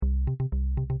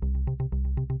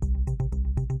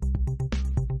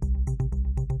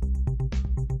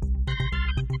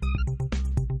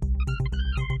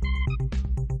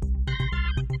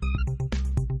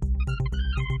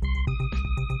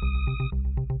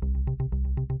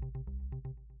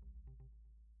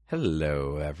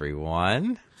Hello,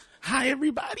 everyone. Hi,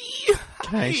 everybody.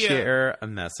 Can I share a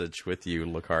message with you,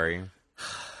 Lakari? Yeah,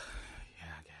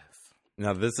 I guess.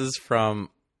 Now, this is from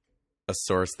a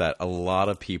source that a lot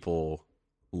of people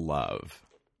love.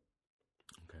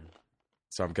 Okay.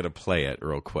 So I'm going to play it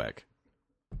real quick.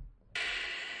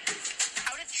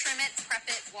 How to trim it, prep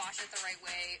it, wash it the right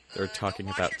way. They're talking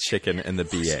Don't wash about your chicken in the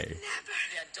BA. Never.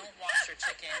 Yeah, don't wash your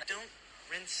chicken. Don't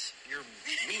rinse your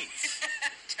meat.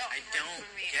 I don't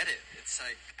get it. It's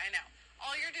like... I know.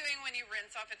 All you're doing when you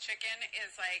rinse off a chicken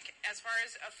is like, as far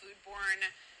as a foodborne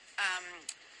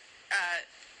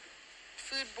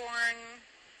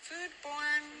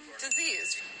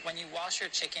disease. When you wash your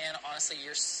chicken, honestly,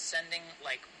 you're sending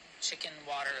like chicken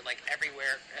water like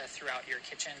everywhere throughout your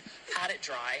kitchen. Pat it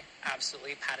dry.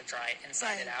 Absolutely. Pat it dry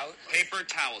inside it out. Paper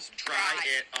towels, dry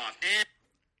it off.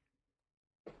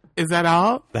 Is that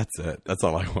all? That's it. That's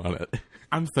all I wanted.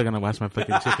 I'm still gonna wash my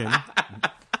fucking chicken.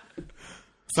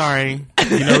 Sorry.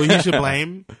 You know who you should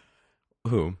blame?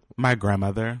 Who? My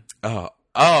grandmother. Oh,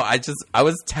 I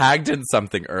was tagged in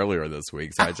something earlier this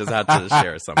week, so I just had to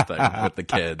share something with the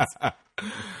kids.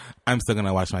 I'm still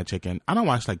gonna wash my chicken. I don't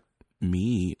wash like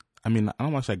meat. I mean, I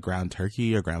don't wash like ground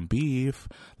turkey or ground beef.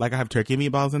 Like I have turkey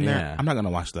meatballs in there. Yeah. I'm not gonna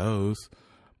wash those.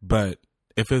 But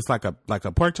if it's like a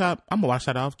pork chop, I'm gonna wash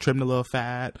that off, trim the little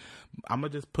fat. I'm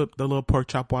gonna just put the little pork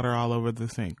chop water all over the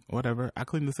sink. Whatever. I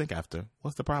clean the sink after.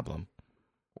 What's the problem?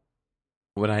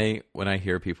 When I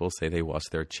hear people say they wash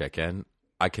their chicken,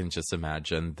 I can just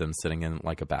imagine them sitting in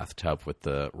like a bathtub with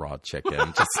the raw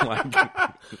chicken, just like.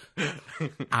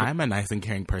 I'm a nice and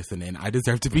caring person, and I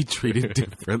deserve to be treated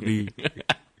differently.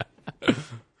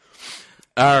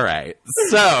 All right,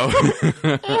 so.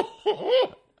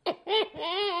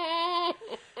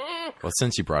 Well,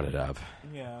 since you brought it up,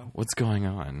 Yeah. what's going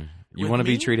on? You With want to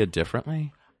be me? treated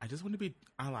differently? I just want to be.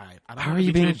 I lied. I don't How wanna are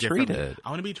you be being differently. treated? I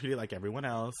want to be treated like everyone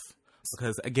else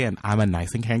because, again, I'm a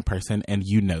nice and caring person, and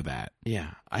you know that.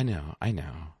 Yeah, I know.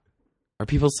 Are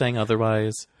people saying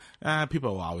otherwise?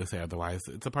 People will always say otherwise.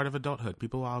 It's a part of adulthood.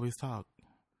 People will always talk.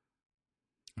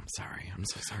 I'm sorry. I'm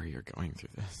so sorry you're going through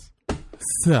this.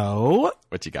 So,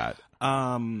 What you got?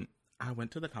 I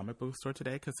went to the comic book store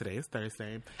today because today is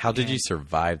Thursday. How did you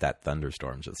survive that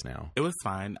thunderstorm just now? It was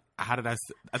fine. I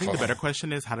think the better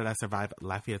question is, how did I survive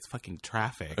Lafayette's fucking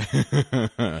traffic?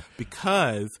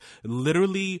 Because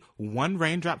literally one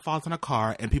raindrop falls on a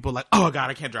car and people are like, oh God,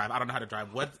 I can't drive. I don't know how to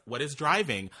drive. What is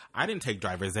driving? I didn't take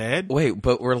driver's ed. Wait,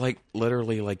 but we're like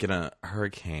literally like in a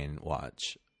hurricane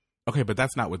watch. Okay, but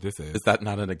that's not what this is. Is that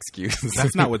not an excuse?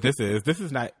 That's not what this is. This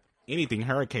is not anything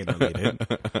hurricane related.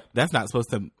 That's not supposed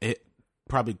to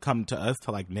probably come to us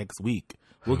till like next week.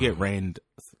 We'll get rained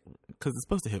because it's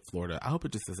supposed to hit Florida. I hope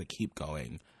it just doesn't keep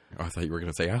going. Oh, I thought you were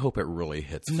going to say, I hope it really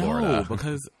hits Florida. No,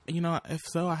 because, if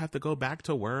so, I have to go back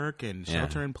to work and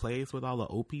shelter in place with all the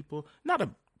old people. Not a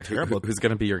terrible... Who's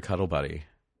going to be your cuddle buddy?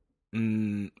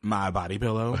 My body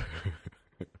pillow.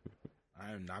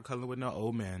 I am not cuddling with no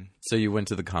old man. So you went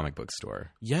to the comic book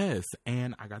store. Yes,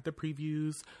 and I got the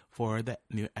previews for the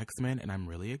new X-Men, and I'm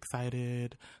really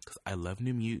excited because I love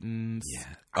New Mutants. Yeah.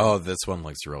 Oh, this one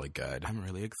looks really good. I'm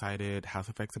really excited. House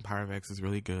of X and Power of X is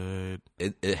really good.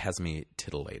 It has me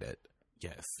titillated.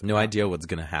 Yes. No idea what's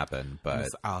going to happen, but...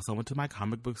 I also went to my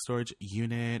comic book storage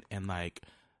unit and,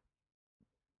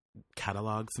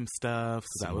 cataloged some stuff.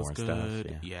 So Some that was more good.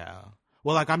 stuff, Yeah.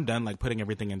 Well, I'm done, putting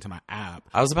everything into my app.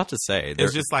 I was about to say...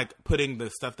 It's just, putting the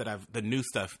stuff the new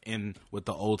stuff in with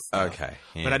the old stuff. Okay.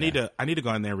 Yeah. But I need to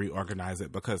go in there and reorganize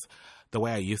it because the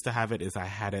way I used to have it is I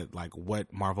had it,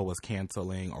 what Marvel was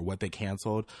canceling or what they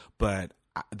canceled, but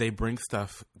they bring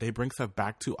stuff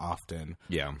back too often.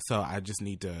 Yeah. So I just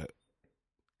need to...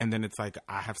 And then it's I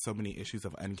have so many issues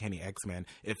of Uncanny X-Men,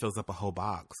 it fills up a whole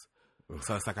box. Oof.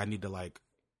 So it's I need to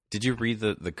Did you read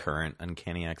the current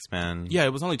Uncanny X-Men? Yeah,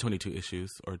 it was only 22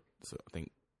 issues, or so I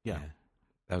think. Yeah.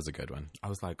 That was a good one. I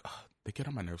was like, they get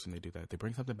on my nerves when they do that. They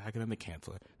bring something back and then they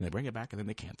cancel it. And they bring it back and then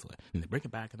they cancel it. And they bring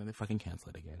it back and then they fucking cancel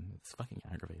it again. It's fucking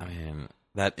aggravating. I mean,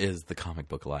 that is the comic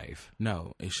book life.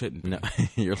 No, it shouldn't be. No,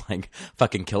 you're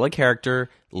fucking kill a character,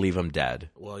 leave him dead.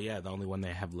 Well, yeah, the only one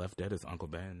they have left dead is Uncle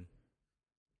Ben.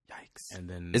 Yikes. And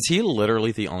then... Is he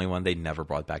literally the only one they never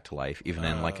brought back to life, even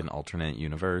in an alternate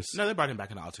universe? No, they brought him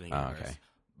back in the alternate universe. Okay.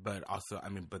 But also,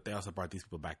 but they also brought these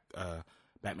people back,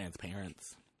 Batman's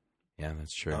parents. Yeah,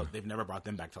 that's true. Oh, they've never brought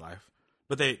them back to life.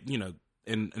 But they,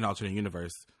 in an alternate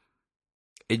universe.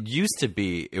 It used to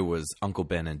be it was Uncle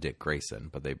Ben and Dick Grayson,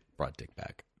 but they brought Dick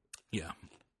back. Yeah.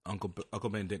 Uncle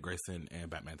Ben, Dick Grayson, and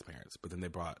Batman's parents. But then they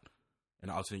brought an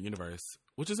alternate universe.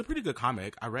 which is a pretty good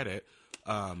comic. I read it.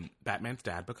 Batman's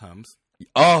dad becomes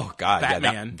Oh God,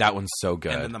 Batman. Yeah, that one's so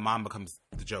good. and then the mom becomes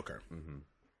the Joker. Mm-hmm.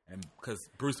 And because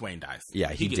Bruce Wayne dies.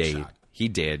 Yeah, he gets did. shot. He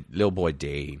did. Little boy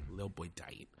did. Little boy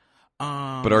died.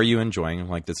 But are you enjoying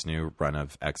like this new run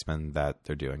of X-Men that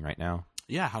they're doing right now?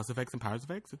 Yeah, House of X and Powers of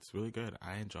X. It's really good.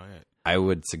 I enjoy it. I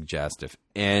would suggest if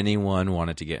anyone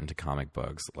wanted to get into comic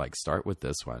books, like start with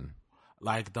this one.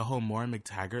 Like the whole Maureen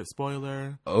McTaggart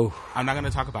spoiler. Oh, I'm not going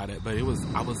to talk about it, but I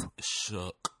was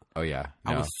shook. oh yeah.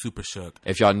 I No. was super shook.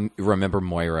 If y'all remember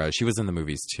Moira, she was in the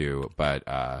movies too. But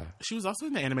She was also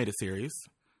in the animated series.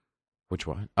 which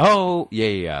one? Oh,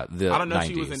 yeah. The I don't know 90s. if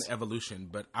she was in Evolution,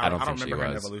 but I don't think she remember her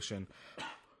in was. Evolution.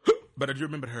 But I do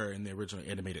remember her in the original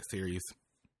animated series.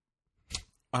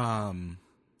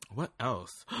 What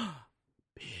else?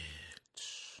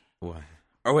 What?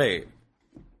 Oh wait,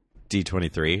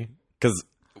 D23, because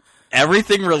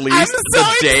everything released I'm so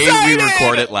the day we excited!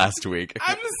 recorded last week.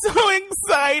 I'm so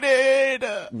excited.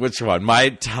 Which one? My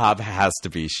top has to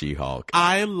be She-Hulk.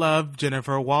 I love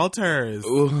Jennifer Walters.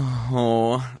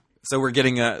 Ooh. So we're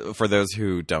getting for those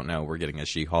who don't know, we're getting a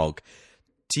She-Hulk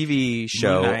TV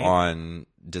show Moon Knight. on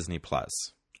Disney Plus.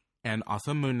 And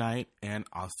also Moon Knight and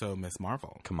also Miss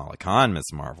Marvel. Kamala Khan, Miss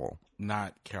Marvel.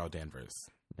 Not Carol Danvers.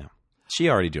 No, she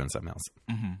already doing something else.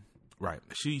 Right.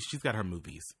 She's got her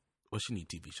movies. What she need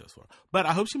TV shows for. But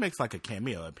I hope she makes like a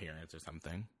cameo appearance or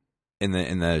something. In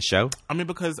the show. I mean,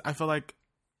 because I feel like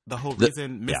the whole The-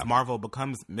 reason Miss yeah. Marvel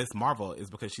becomes Miss Marvel is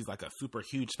because she's like a super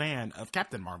huge fan of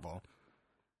Captain Marvel.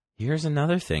 Here's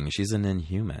another thing. She's an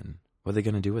Inhuman. What are they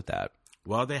going to do with that?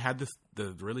 Well, they had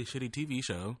the really shitty TV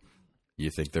show. You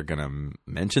think they're going to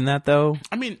mention that though?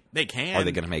 I mean, they can. Are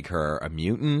they going to make her a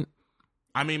mutant?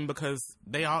 I mean, because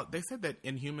they said that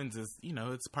Inhumans is,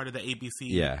 it's part of the ABC.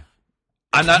 Yeah.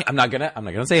 I'm not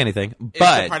gonna say anything, It's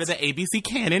but a part of the ABC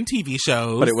canon TV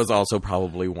shows. but it was also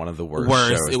probably one of the worst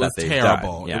shows It was that they've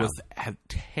terrible. done. Yeah. It was terrible.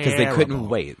 Because they couldn't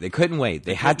wait. They couldn't wait.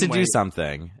 They had to couldn't do wait.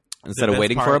 something instead The of best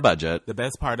waiting for part- a budget. The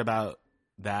best part about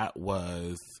that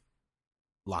was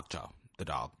Lockjaw, the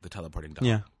dog, the teleporting dog.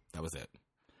 Yeah. That was it.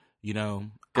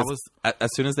 I was. As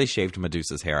soon as they shaved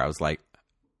Medusa's hair, I was like,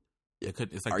 It's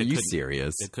like "Are they you couldn't-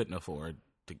 serious?" They couldn't afford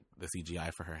the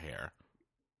CGI for her hair.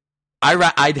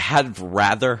 I'd had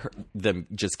rather them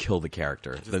just kill the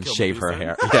character than kill shave her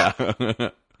hair. Medusa? Yeah.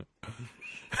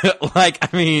 Like,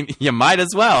 I mean, you might as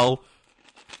well.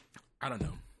 I don't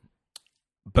know.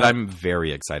 But I'm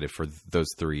very excited for those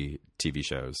 3 TV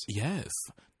shows. Yes,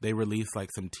 they released like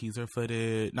some teaser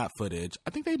footage. Not footage. I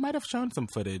think they might have shown some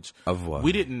footage. Of what?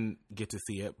 We didn't get to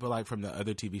see it, but like from the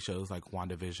other TV shows like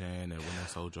WandaVision and Winter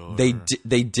Soldier.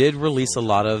 They did release a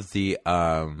lot of the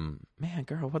man,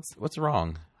 girl, what's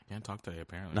wrong? I can't talk today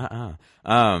apparently.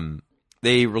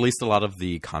 They released a lot of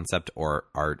the concept or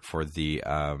art for the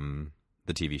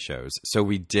TV shows. So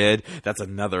we did. That's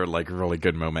another like really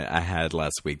good moment I had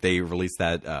last week. They released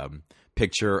that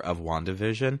picture of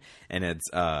WandaVision, and it's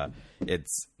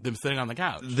Them sitting on the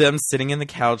couch. them sitting in the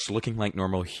couch looking like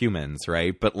normal humans,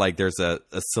 right? But like there's a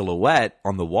silhouette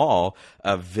on the wall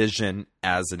of Vision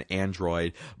as an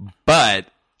android, but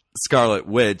Scarlet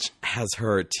Witch has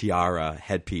her tiara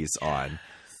headpiece on,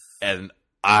 and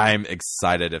I'm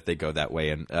excited if they go that way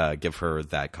and give her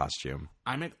that costume.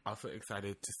 I'm also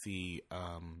excited to see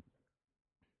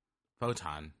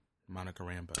Photon, Monica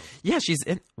Rambeau. Yeah, she's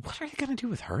in. What are they gonna do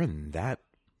with her in that?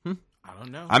 I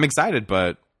don't know. I'm excited,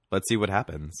 but let's see what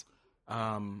happens.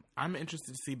 I'm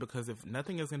interested to see because if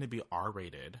nothing is going to be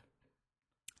R-rated,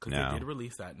 because No. they did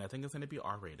release that, nothing is going to be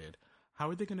R-rated. How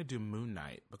are they going to do Moon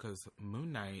Knight? Because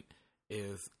Moon Knight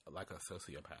is like a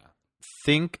sociopath.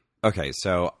 Okay,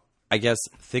 so I guess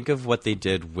think of what they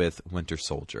did with Winter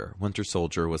Soldier. Winter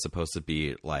Soldier was supposed to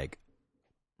be like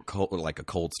a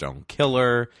Cold Stone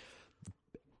killer,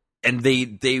 and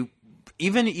they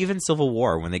even Civil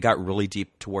War, when they got really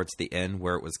deep towards the end,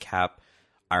 where it was Cap,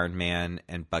 Iron Man,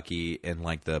 and Bucky in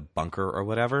like the bunker or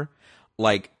whatever.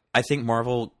 Like, I think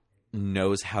Marvel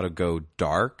knows how to go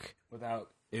dark Without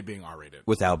it being R-rated.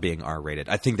 without being R-rated.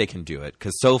 I think they can do it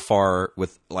because so far,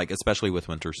 with like especially with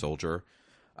Winter Soldier,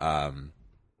 I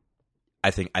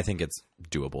think it's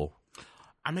doable.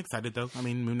 I'm excited though. I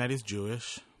mean, Moon Knight is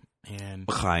Jewish, and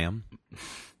Chaim.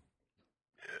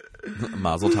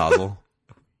 Mazel Tazel.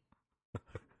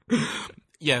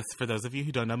 yes, for those of you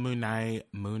who don't know Moon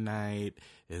Knight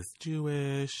is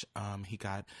Jewish. He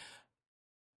got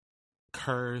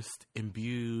cursed,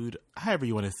 imbued, however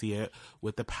you want to see it,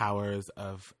 with the powers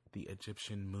of the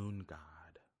Egyptian moon god.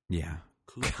 Yeah.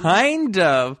 Cuckoo. Kind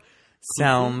of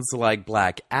sounds like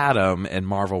Black Adam, and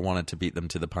Marvel wanted to beat them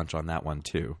to the punch on that one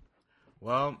too.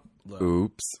 Well, look,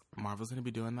 Oops. Marvel's going to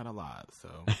be doing that a lot,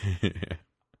 so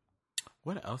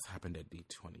What else happened at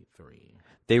D23?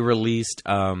 They released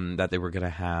that they were going to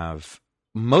have...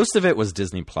 Most of it was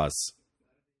Disney Plus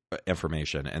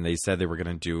information, and they said they were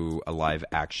going to do a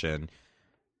live-action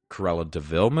Cruella de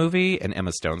Vil movie, and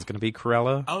Emma Stone's going to be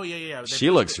Cruella. Oh, yeah. She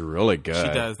looks really good.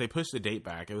 She does. They pushed the date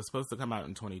back. It was supposed to come out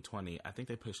in 2020. I think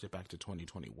they pushed it back to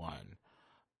 2021.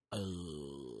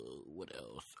 What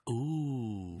else?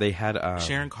 Ooh. They had...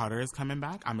 Sharon Carter is coming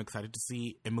back. I'm excited to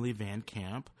see Emily Van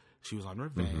Camp. She was on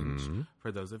Revenge. Mm-hmm.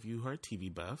 For those of you who are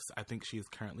TV buffs, I think she is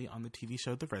currently on the TV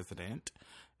show The Resident,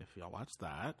 if y'all watch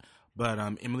that. But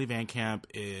Emily Van Camp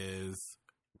is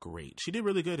great. She did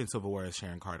really good in Civil War as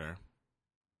Sharon Carter.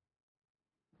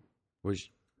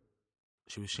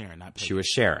 She was Sharon, not Peggy. She was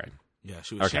Sharon. Yeah,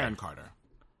 she was Okay. Sharon Carter.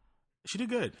 She did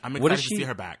good. I'm What excited is to she- see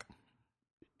her back.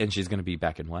 And she's going to be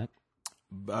back in what?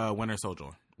 Winter Soldier.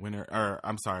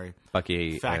 I'm sorry.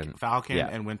 Bucky and... Falcon yeah.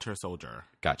 and Winter Soldier.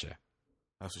 Gotcha.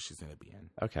 That's what she's going to be in.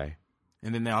 Okay.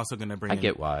 And then they're also going to bring I in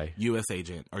get why. U.S.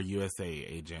 agent or USA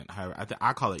agent. However,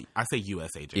 I call it, I say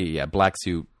U.S. agent. Yeah, black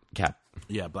suit cap.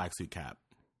 Yeah, black suit cap.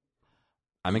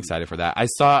 I'm excited for that.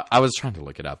 I was trying to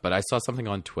look it up, but I saw something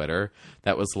on Twitter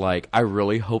that was like, I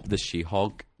really hope the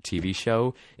She-Hulk TV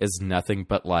show is nothing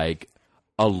but like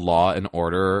a Law and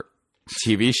Order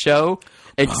TV show,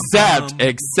 except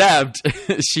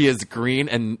she is green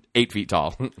and 8 feet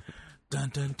tall. Dun,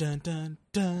 dun, dun, dun,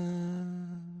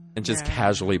 dun. And just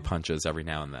casually punches every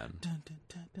now and then. Dun, dun,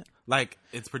 dun, dun. Like,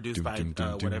 it's produced by dum,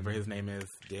 dum, whatever his name is,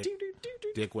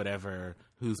 Dick whatever,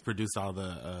 who's produced all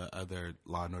the other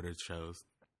Law and Order shows.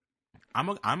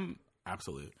 I'm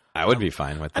absolutely. I would be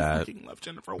fine with I that. freaking love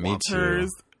Jennifer Me Walters.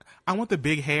 too. I want the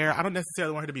big hair. I don't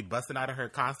necessarily want her to be busting out of her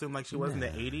costume like she was in the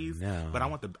 80s. no. But I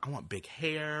want big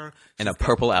hair. In a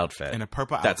purple outfit. In a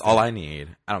purple That's outfit. all I need.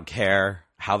 I don't care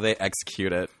how they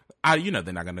execute it. You know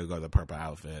they're not going to go the purple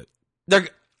outfit.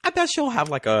 I bet she'll have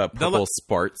like a purple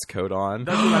sports coat on.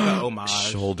 They'll do like an homage.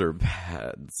 Shoulder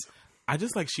pads. I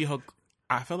just like She-Hulk.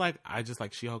 I feel like I just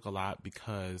like She-Hulk a lot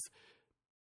because,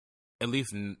 at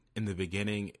least in the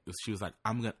beginning, she was like,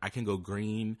 I can go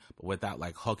green, but without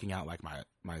like hulking out like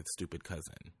my stupid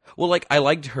cousin. Well, like I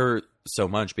liked her so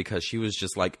much because she was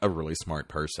just like a really smart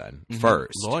person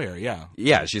first. Lawyer, yeah.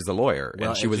 Yeah, she's a lawyer,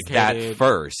 and she was that Well-educated.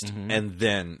 first, and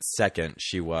then second,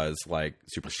 she was like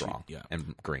super strong yeah.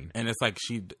 and green. And it's like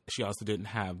she also didn't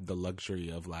have the luxury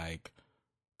of like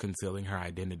concealing her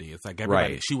identity. It's like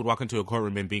everybody, Right. she would walk into a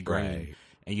courtroom and be green, Right.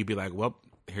 and you'd be like, well,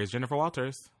 here's Jennifer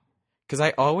Walters. Because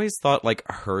I always thought like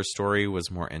her story was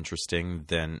more interesting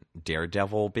than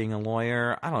Daredevil being a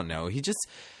lawyer. I don't know. He just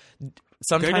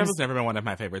sometimes Daredevil's never been one of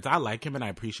my favorites. I like him and I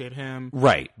appreciate him,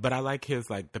 right but I like his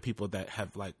like the people that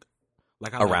have like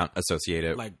I around like,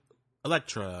 associated. like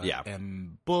Elektra, Yeah.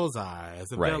 and Bullseye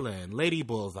as a Right. villain, Lady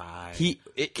Bullseye.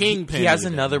 Kingpin. He has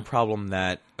even. another problem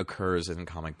that occurs in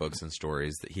comic books and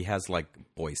stories that he has like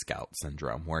Boy Scout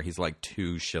syndrome, where he's like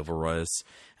too chivalrous,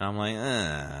 and I'm like,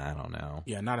 I don't know.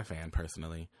 Yeah, not a fan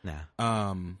personally.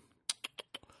 Nah.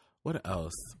 What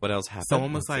else? What else happened?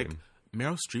 Someone was Let's like, see.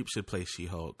 Meryl Streep should play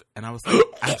She-Hulk, and I was like,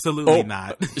 absolutely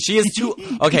not. She is too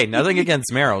okay. Nothing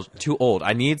against Meryl. Too old.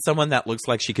 I need someone that looks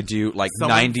like she could do like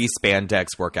Someone- 90 spandex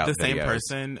workout The videos. same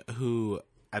person who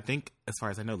I think, as far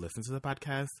as I know, listens to the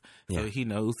podcast, so Yeah. he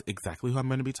knows exactly who I'm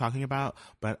going to be talking about.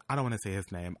 But I don't want to say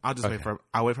his name. I'll just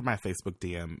I'll wait for my Facebook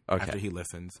DM after he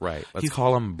listens. Right. Let's He's-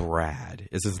 call him Brad.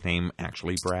 Is his name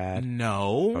actually Brad?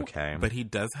 No. Okay. But he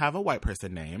does have a white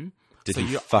person name. Did So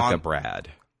he you're fuck on- a Brad?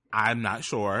 I'm not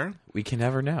sure. We can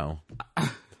never know.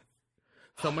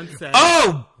 Someone said,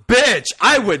 Oh, bitch!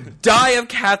 I would die of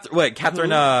Catherine. Wait, Catherine.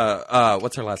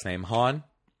 What's her last name? Hahn.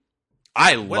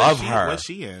 I what love is she, her. What's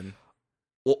she in?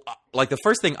 Well, like the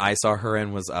first thing I saw her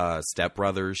in was Step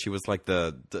Brothers. She was like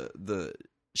the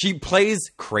she plays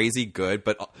crazy good,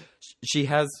 but she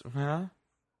has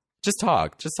just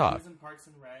talk. In Parks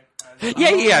and Rec.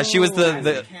 Yeah. She was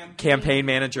the campaign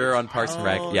manager on Parks and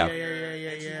Rec. Yeah.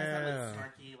 Yeah.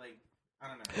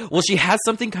 Well, she has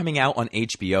something coming out on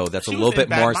HBO that's She a was little in bit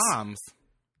Bad more. Moms.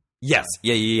 Yes.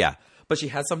 Yeah. But she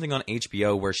has something on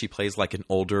HBO where she plays like an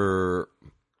older.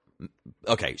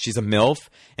 Okay, she's a MILF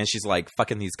and she's like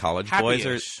fucking these college boys. Or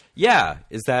Happy-ish. yeah,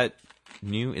 is that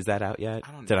new? Is that out yet?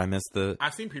 I don't know. Did I miss the?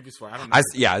 I've seen previews for it. I don't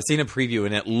know. I've seen a preview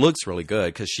and it looks really good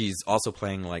because she's also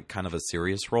playing like kind of a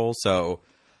serious role. So,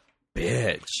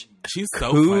 bitch, She's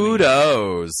so funny.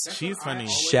 kudos, She's funny.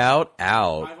 shout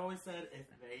out. I've always said if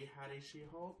they had a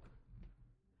She-Hulk.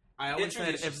 I always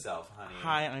said if. yourself, honey.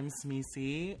 Hi, I'm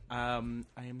Smeecy. I am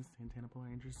Santana Power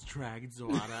Rangers drag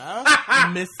daughter,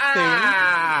 Miss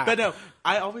Thing. But no,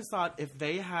 I always thought if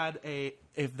they had a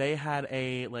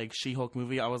like She-Hulk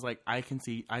movie, I was like, I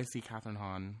see Catherine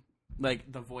Hahn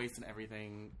Like, the voice and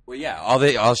everything. Well, yeah,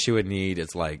 all she would need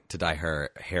is, like, to dye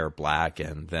her hair black,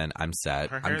 and then I'm set.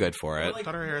 Her hair- I'm good for it. I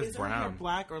thought her hair is Is her hair brown.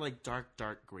 black or like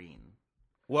dark green?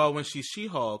 Well, when she's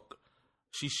She-Hulk,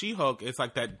 it's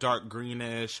like that dark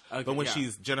greenish. Okay, but when yeah.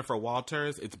 she's Jennifer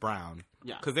Walters, it's brown.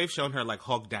 Yeah. Because they've shown her, like,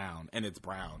 Hulk down, and it's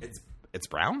brown. It's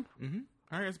brown?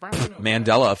 Her hair is brown.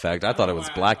 Mandela effect. I thought it was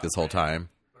black this whole time.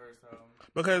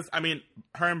 Because,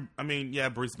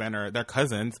 Bruce Banner, they're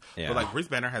cousins. Yeah. But, like, Bruce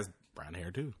Banner has brown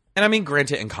hair, too. And I mean,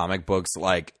 granted, in comic books,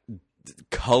 like,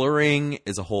 coloring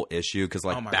is a whole issue because,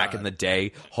 like, Oh my back God. in the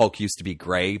day, Hulk used to be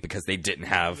gray because they didn't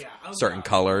have certain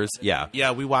colors. Yeah.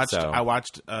 Yeah, So- I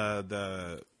watched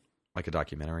the Like a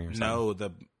documentary or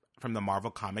something. from the Marvel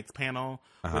Comics panel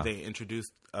where they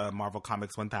introduced Marvel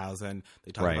Comics 1000.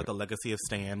 They talked Right. about the legacy of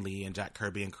Stan Lee and Jack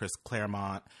Kirby and Chris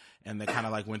Claremont, and they kind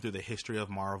of like went through the history of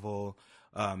Marvel.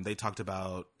 They talked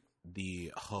about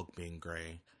the Hulk being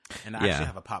gray, and I Yeah. actually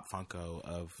have a Pop Funko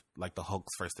of like the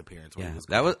Hulk's first appearance. Where he Yeah, was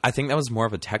that was. I think that was more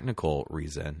of a technical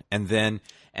reason, and then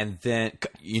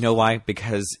you know why?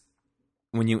 Because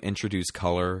when you introduce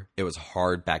color, it was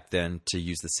hard back then to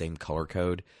use the same color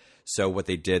code. So what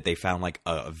they did, they found like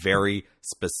a very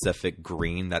specific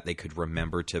green that they could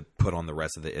remember to put on the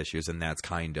rest of the issues, and that's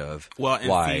kind of and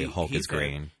why see, Hulk he is said-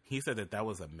 green. He said that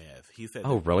was a myth. He said,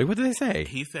 Oh, really? What did they say?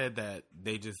 he said that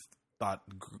they just thought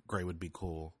gray would be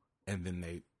cool, and then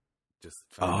they just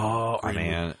Oh, green would-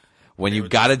 man. When they you were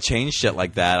got to change shit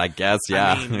like that, I guess,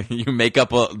 yeah, mean- you make up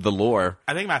the lore.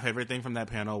 I think my favorite thing from that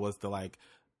panel was the like,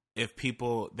 if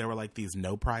people, there were like these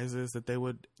no prizes that they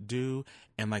would do,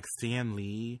 and like Stan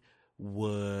Lee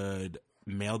would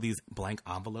mail these blank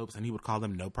envelopes, and he would call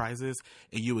them no prizes,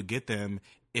 and you would get them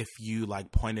if you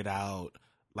like pointed out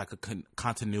like a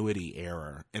continuity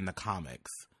error in the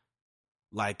comics.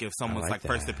 Like if someone's like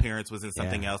like first that. appearance was in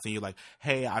something Yeah. else, and you're like,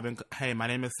 hey, my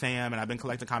name is Sam, and I've been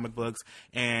collecting comic books,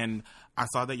 and I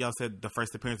saw that y'all said the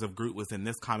first appearance of Groot was in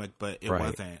this comic, but it Right.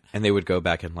 wasn't. And they would go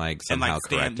back and like And somehow like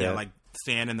Stan, correct it. like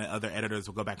Stan and the other editors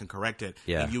would go back and correct it.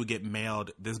 Yeah. And you would get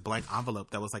mailed this blank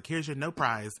envelope that was like, here's your no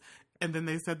prize. And then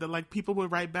they said that like people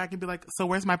would write back and be like, so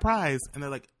where's my prize? And they're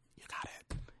like, you got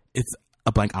it. It's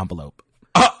a blank envelope.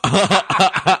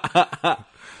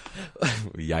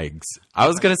 Yikes. I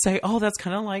was going to say, oh, that's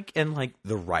kind of like in like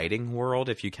the writing world.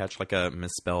 If you catch like a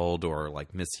misspelled or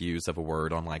like misuse of a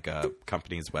word on like a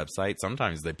company's website,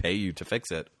 sometimes they pay you to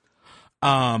fix it.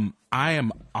 I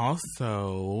am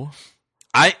also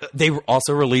They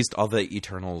also released all the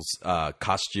Eternals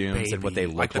costumes and what they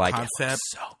Baby, look like the like. concept.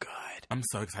 So good. I'm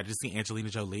so excited to see Angelina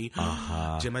Jolie.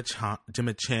 Uh-huh. Gemma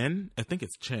Chin. I think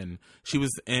it's Chin. She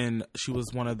was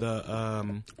one of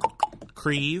the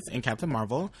Krees in Captain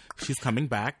Marvel. She's coming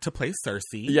back to play Cersei.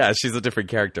 Yeah, she's a different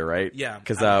character, right? Yeah.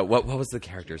 Because what was the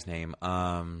character's name?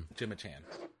 Gemma Chan.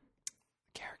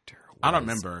 Character. I don't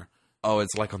was- remember. Oh,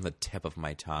 it's like on the tip of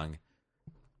my tongue.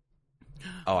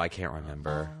 Oh, I can't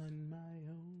remember.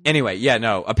 Anyway, yeah,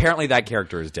 no. Apparently that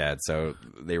character is dead, so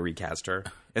they recast her.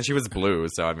 And she was blue,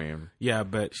 so I mean, Yeah,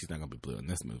 but she's not going to be blue in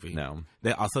this movie. no.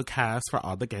 They also cast, for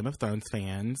all the Game of Thrones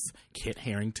fans, Kit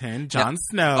Harington, Jon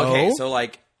Snow. Okay, so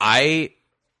like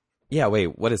yeah,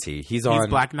 wait, what is he? He's he's on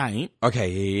Black Knight. Okay,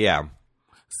 yeah.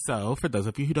 So, for those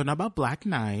of you who don't know about Black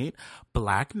Knight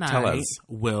Tell us.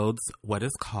 wields what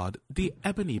is called the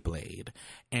Ebony Blade.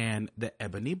 And the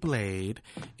Ebony Blade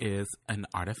is an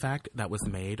artifact that was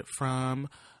made from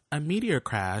a meteor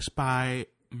crash by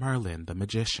Merlin the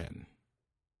Magician.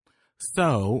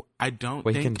 So, I don't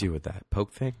What think... you can do with that?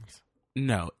 Poke things?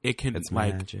 No, it can, It's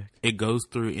like, magic. it goes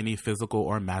through any physical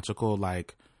or magical,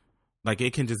 like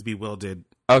it can just be wielded.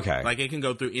 Okay. Like, it can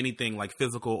go through anything, like,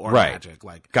 physical or Right. magic.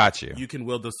 Like, Got you. you can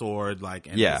wield the sword, like,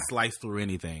 and Yeah. slice through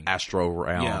anything. Astro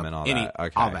realm Yeah, and all any- that.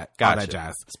 Okay. all that Gotcha.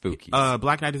 jazz. Spooky.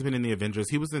 Black Knight has been in the Avengers.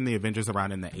 He was in the Avengers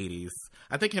around in the 80s.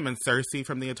 I think him and Cersei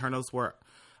from the Eternals were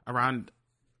around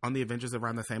on the Avengers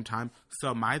around the same time.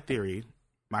 So my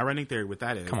running theory with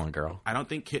that is, Come on, girl. I don't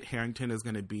think Kit Harington is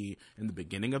going to be in the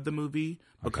beginning of the movie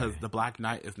because Okay. the Black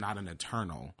Knight is not an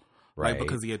Eternal. Right.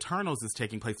 Because the Eternals is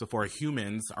taking place before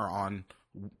humans are on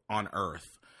Earth.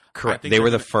 I Correct. think They were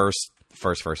they're the gonna- first.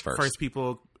 first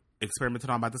people experimented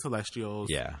on by the Celestials.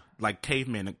 Yeah. Like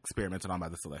cavemen experimented on by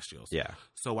the Celestials. Yeah.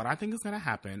 So what I think is going to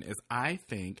happen is I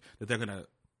think that they're going to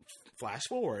flash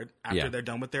forward after Yeah. they're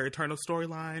done with their Eternal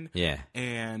storyline. Yeah.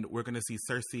 And we're going to see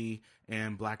Cersei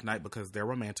and Black Knight because they're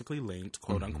romantically linked,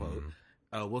 quote unquote.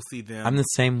 We'll see them. I'm the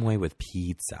same way with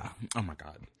pizza. Oh my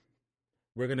God.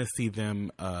 We're going to see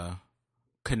them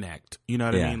connect. You know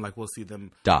what Yeah. I mean? Like we'll see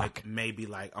them Doc. like maybe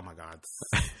like, oh my God,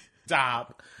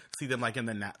 stop. See them like in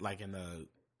the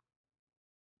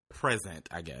present,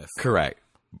 I guess. Correct.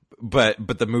 but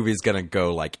the movie's gonna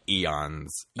go like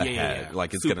eons ahead. Yeah.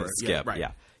 Like it's Super. gonna Yeah, skip.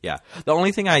 right. Yeah. The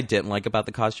only thing I didn't like about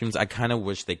the costumes, I kind of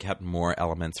wish they kept more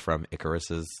elements from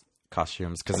Icarus's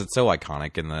costumes because it's so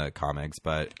iconic in the comics.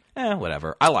 But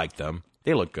whatever. I like them.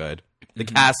 They look good. The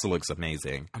cast looks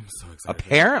amazing. I'm so excited.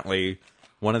 Apparently,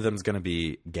 one of them's gonna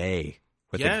be gay.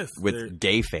 With Yes, with they're-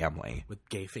 gay family. With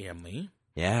gay family.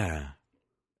 Yeah.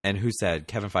 And who said?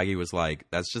 Kevin Feige was like,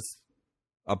 that's just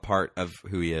a part of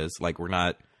who he is. Like, we're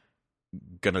not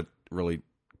gonna really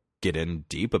get in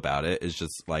deep about it. It's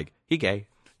just like, he gay.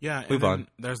 Yeah, Move on.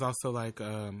 There's also like,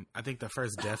 I think the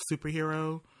first deaf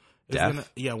superhero is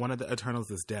Deaf? one of the Eternals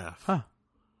is deaf. Huh.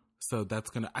 So that's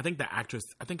gonna. I think the actress.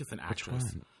 I think it's an actress.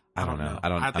 one? I don't know.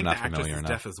 I'm think not the actress familiar is enough.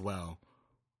 deaf as well.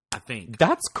 I think.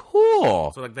 That's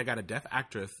cool. So like they got a deaf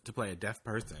actress to play a deaf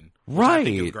person. Right. I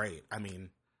think is great. I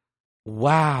mean,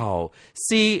 Wow.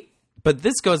 See, but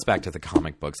this goes back to the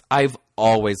comic books. I've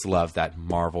always loved that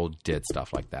Marvel did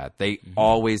stuff like that. They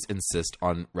always insist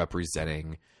on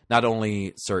representing not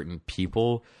only certain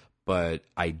people, but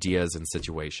ideas and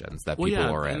situations that people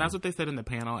are in. and that's what they said in the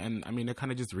panel. And I mean, it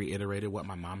kind of just reiterated what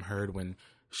my mom heard when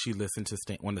she listened to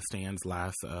one of Stan's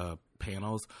last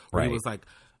panels, where he Right. was like,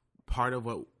 part of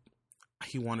what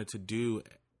he wanted to do,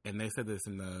 and they said this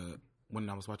when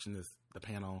I was watching the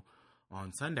panel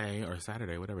on Sunday or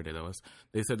Saturday, whatever day that was.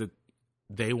 They said that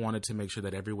they wanted to make sure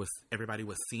that everybody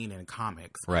was seen in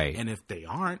comics, Right. And if they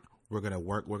aren't, we're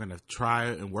gonna try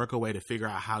and work a way to figure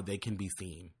out how they can be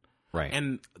seen. Right.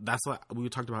 And that's what we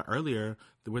talked about earlier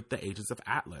with the Agents of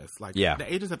Atlas. Like, Yeah.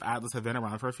 the Agents of Atlas have been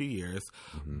around for a few years,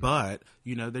 but,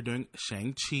 they're doing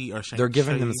Shang-Chi or Shang-Chi. They're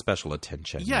giving them special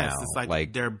attention Yes, now. it's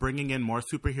like they're bringing in more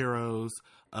superheroes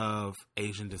of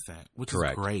Asian descent, which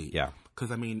Correct. is great. Yeah.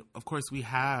 Because, I mean, of course, we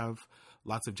have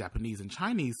lots of Japanese and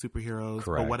Chinese superheroes,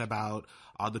 Correct. but what about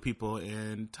all the people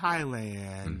in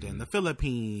Thailand and the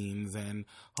Philippines and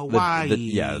Hawaii?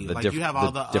 You have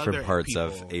all the different other parts people.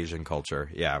 of Asian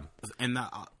culture. Yeah. And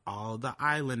all the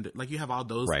island, like you have all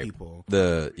those Right. people.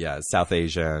 South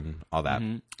Asian, all that.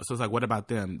 So it's like, what about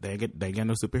them? They get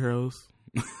no superheroes.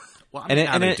 Well, I And mean,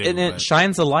 now they do, it but-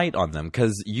 shines a light on them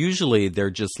because usually they're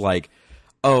just like,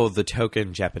 oh, the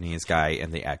token Japanese guy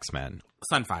in the X-Men.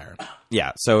 Sunfire.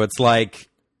 Yeah, so it's like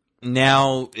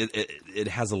now it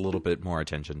has a little bit more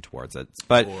attention towards it.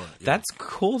 But that's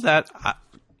cool that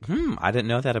I didn't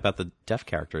know that about the deaf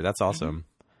character. That's awesome.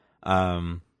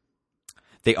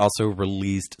 They also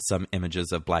released some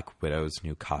images of Black Widow's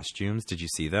new costumes. Did you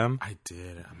see them? I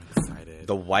did. I'm excited.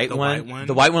 The white white one.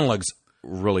 The white one looks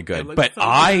really good. looks But so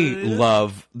I good.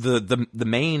 love the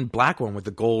main black one with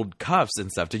the gold cuffs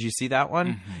and stuff. Did you see that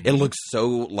one? Mm-hmm. It looks so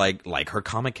like her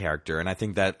comic character, and I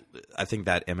think that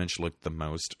image looked the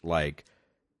most like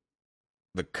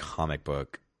the comic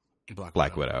book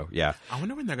Black Widow. Yeah. I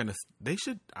wonder when they're gonna. They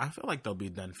should. I feel like they'll be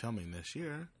done filming this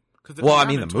year. Well, I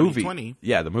mean, the movie.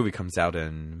 Yeah, the movie comes out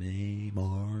in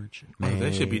March. Oh,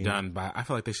 they should be done by. I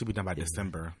feel like they should be done by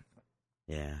December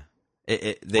Yeah.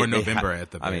 or November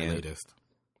at the very latest,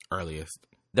 earliest.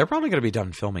 They're probably going to be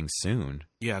done filming soon.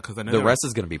 Yeah, because I know The rest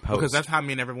is going to be post. because that's how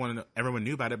everyone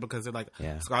knew about it because they're like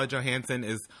Scarlett Johansson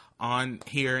is on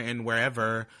here and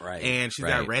wherever, Right, and she's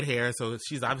right. got red hair, so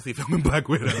she's obviously filming Black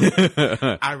Widow.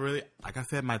 I really, like I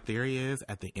said, my theory is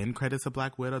at the end credits of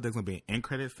Black Widow, there's gonna be an end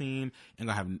credit scene, and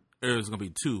there's gonna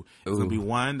be two. It's gonna be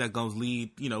one that goes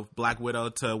lead, Black Widow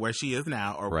to where she is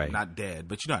now, or Right. not dead,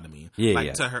 but you know what I mean,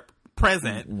 Yeah. to her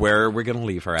present. where we're going to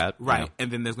leave her at. Right,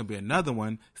 and then there's gonna be another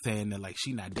one saying that like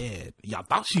she not dead. Y'all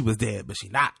thought she was dead, but she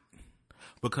not.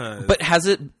 Because But has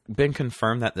it been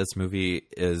confirmed that this movie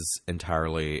is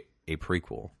entirely a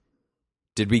prequel?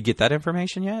 Did we get that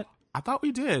information yet? I thought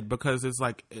we did because it's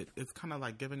like it's kind of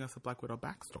like giving us a Black Widow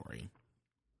backstory.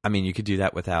 I mean, you could do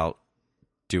that without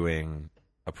doing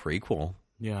a prequel.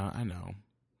 Yeah, I know,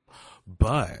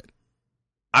 but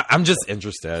I'm just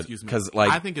interested excuse me, because,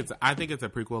 I think it's a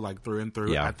prequel like through and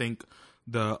through. Yeah. I think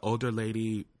the older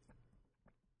lady.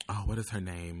 Oh, what is her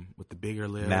name with the bigger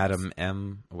lips? Madam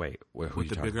M. Wait, who with are you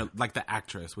the talking bigger, about? like the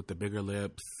actress with the bigger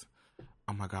lips.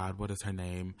 Oh my God, what is her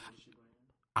name?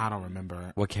 I don't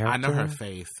remember. What I know her character?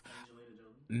 face.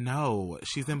 No,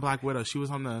 she's in Black Widow. She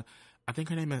was on the. I think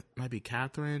her name might be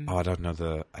Catherine. Oh, I don't know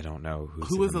who's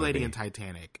Who in was the lady movie. in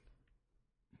Titanic?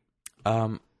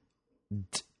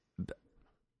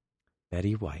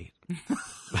 Betty White.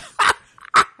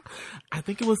 I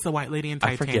think it was the white lady in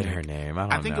I Titanic. forget her name. I don't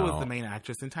know. I think it was the main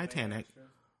actress in Titanic.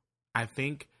 I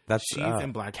think That's she's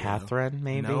in Black Widow. Catherine,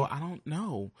 maybe. No, I don't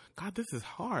know. God, this is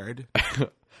hard.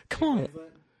 Come on.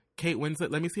 Kate Winslet.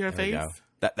 Let me see her There you face.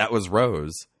 go. That was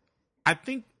Rose. I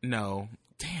think no.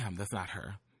 Damn, that's not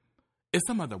her. It's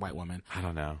some other white woman. I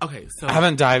don't know. Okay, so I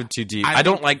haven't dived too deep. I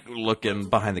don't think- like looking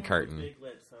behind the curtain. Big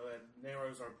lips, so it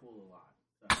narrows our pool a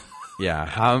lot. So.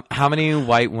 Yeah. How many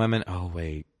white women? Oh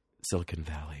wait, Silicon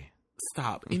Valley.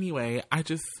 stop. Anyway, I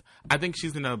think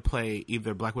she's gonna play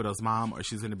either Black Widow's mom or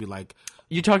she's gonna be like,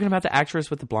 You talking about the actress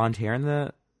with the blonde hair in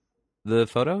the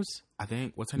photos? I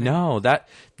think what's her name? No, that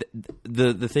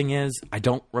the thing is, I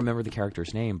don't remember the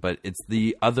character's name, but it's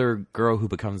the other girl who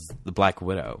becomes the Black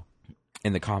Widow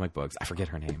in the comic books. I forget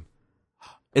her name.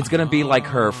 It's gonna be like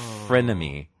her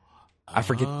frenemy. I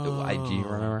forget. Do you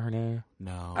remember her name?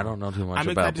 No, I don't know too much I'm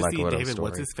about excited to Black see Widow's David. story.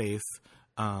 What's his face?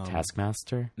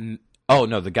 Taskmaster. Oh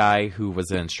no, the guy who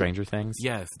was in Stranger Things.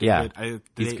 Yes, yeah, David,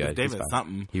 he's good. David He's fine.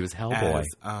 something. He was Hellboy.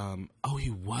 He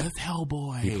was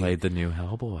Hellboy. He played the new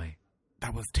Hellboy.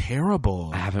 That was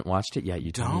terrible. I haven't watched it yet.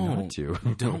 You told me not to.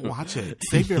 Don't watch it.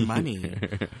 Save your money.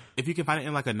 If you can find it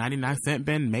in like a 99-cent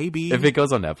bin, maybe. If it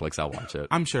goes on Netflix, I'll watch it.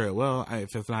 I'm sure it will.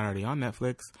 If it's not already on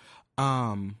Netflix.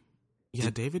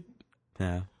 David.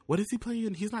 Yeah. What is he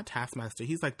playing? He's not Taskmaster.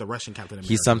 He's like the Russian Captain America.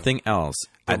 He's something else.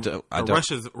 I don't.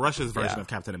 Russia's version Yeah. of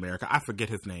Captain America. I forget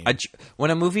his name. When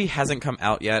a movie hasn't come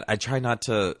out yet, I try not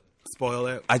to Spoil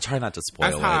it. I try not to spoil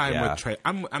That's it. how I'm yeah. with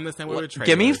I'm the same way with trailers.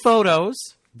 Give me photos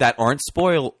that aren't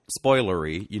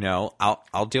spoilery. You know,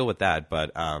 I'll deal with that.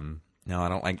 But no,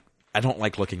 I don't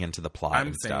like looking into the plot I'm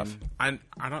and saying, stuff.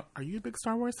 I don't. Are you a big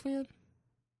Star Wars fan?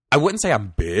 I wouldn't say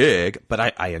I'm big, but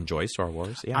I enjoy Star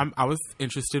Wars. Yeah. I was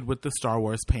interested with the Star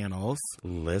Wars panels.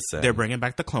 Listen, They're bringing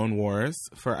back the Clone Wars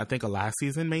for I think a last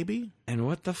season maybe, and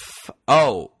what the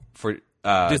for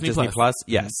Disney Plus?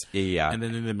 Yes, yeah. and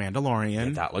then in the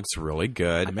Mandalorian. That looks really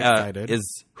good. I'm excited.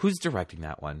 Who's directing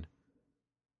that one?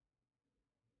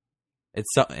 It's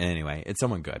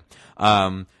someone good.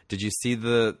 Did you see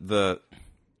the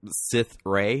Sith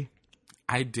Rey?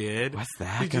 I did. What's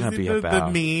that Did gonna you be see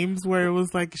about? the memes where it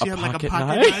was like she had like a pocket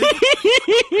pocket knife?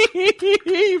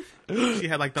 knife. She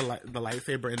had like the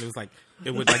lightsaber, and it was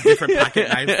like different pocket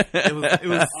knives. It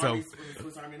was so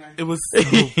it was so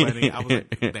funny. I was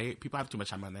like, people have too much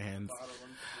time on their hands.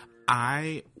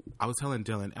 I was telling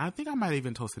Dylan, and I think I might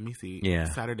even told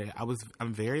Samisi Saturday.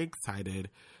 I'm very excited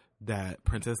that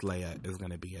Princess Leia is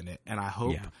going to be in it, and I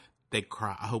hope they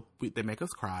cry. I hope they make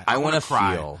us cry. I want to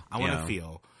cry. feel. I want to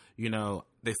feel. You know,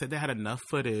 they said they had enough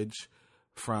footage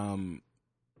from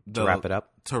to wrap it up.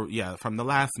 From the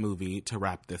last movie to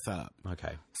wrap this up.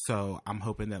 Okay. So I'm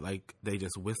hoping that like they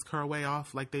just whisk her away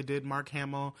off like they did Mark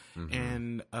Hamill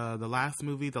in the last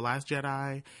movie, The Last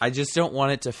Jedi. I just don't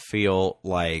want it to feel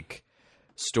like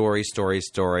story,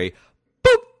 boop,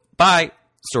 bye,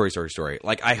 story.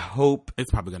 Like I hope It's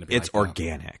probably going to be. it's like that.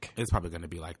 organic. It's probably going to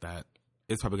be like that.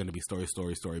 It's probably going to be story,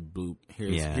 boop.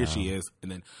 Here she is, and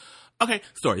then okay,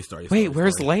 story. Wait,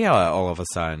 where's Leia all of a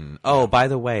sudden? Oh, by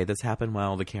the way, this happened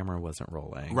while the camera wasn't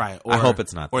rolling. Right. I hope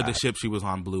it's not Or that. the ship she was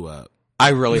on blew up. I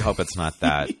really hope it's not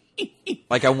that.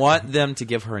 Like, I want them to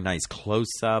give her a nice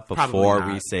close-up before Probably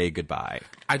we not. say goodbye.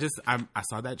 I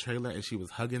saw that trailer and she was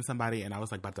hugging somebody and I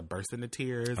was like about to burst into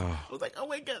tears. I was like, oh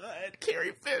my god,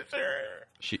 Carrie Fisher.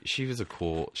 She was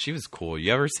cool.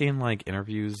 You ever seen, like,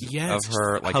 interviews Yes. of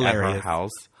her, like, Hilarious. at her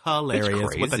house?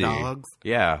 Hilarious It's with the crazy. dogs.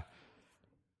 Yeah.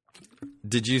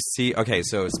 Did you see... Okay,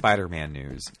 so Spider-Man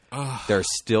news. They're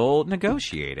still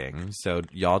negotiating, so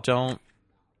y'all don't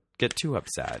get too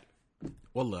upset.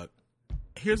 Well, look,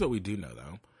 here's what we do know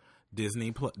though.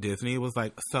 Disney was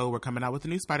like, so we're coming out with a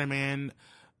new Spider-Man.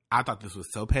 I thought this was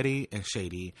so petty and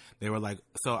shady. They were like,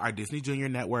 so our Disney Junior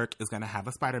Network is going to have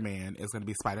a Spider-Man. It's going to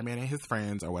be Spider-Man and his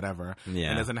friends or whatever. Yeah.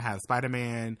 And it's going to have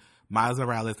Spider-Man, Miles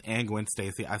Morales, and Gwen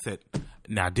Stacy. I said,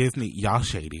 now Disney, y'all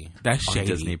shady. That's On shady.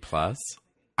 Disney Plus?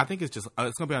 I think it's just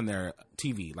it's gonna be on their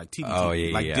TV, like TV, Oh, TV,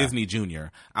 yeah, like yeah. Disney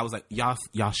Junior. I was like, y'all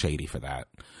shady for that.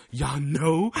 Y'all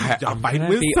know y'all I'm fighting gonna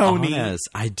with be Sony. honest,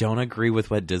 I don't agree with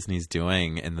what Disney's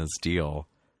doing in this deal.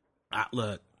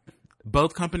 Look,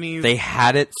 both companies. They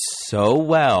had it so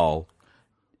well.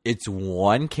 It's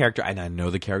one character, and I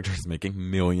know the character is making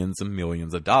millions and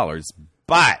millions of dollars,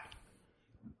 but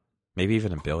maybe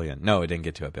even $1 billion. No, it didn't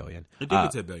get to $1 billion. It did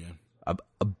get to $1 billion.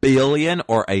 A billion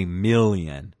or $1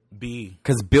 million? B.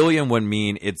 Because billion would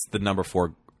mean it's the number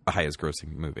 4 highest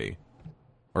grossing movie,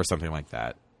 or something like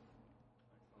that.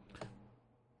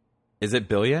 Is it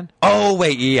billion? Oh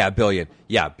wait, yeah, billion.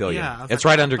 Yeah, billion. Yeah, I was It's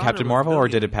like, right I under thought Captain it was Marvel, or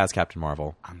did billion. it pass Captain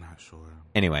Marvel? I'm not sure.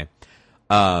 Anyway,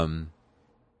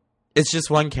 it's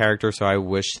just one character, so I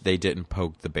wish they didn't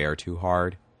poke the bear too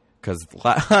hard. Because,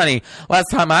 honey, last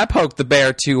time I poked the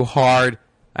bear too hard,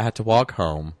 I had to walk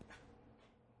home.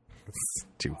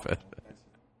 Stupid.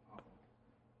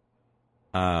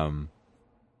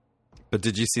 But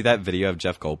did you see that video of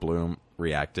Jeff Goldblum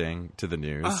reacting to the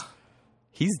news?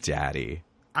 He's daddy.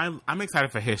 I'm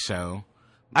excited for his show.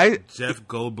 I Jeff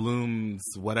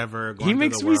Goldblum's whatever. he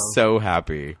makes me so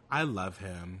happy. I love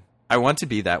him. I want to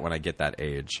be that when I get that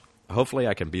age. Hopefully,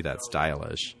 I can be that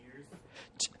stylish.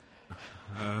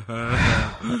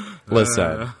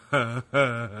 Listen,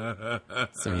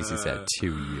 some easy said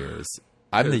 2 years.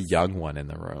 I'm the young one in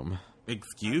the room.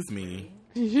 Excuse me.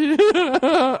 I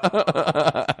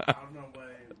don't know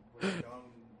what young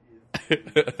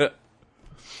is.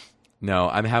 No,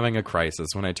 I'm having a crisis.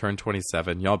 When I turn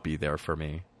 27, y'all be there for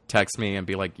me. Text me and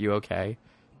be like, you okay?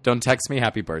 Don't text me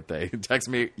happy birthday. Text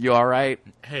me, you all right?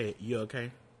 Hey, you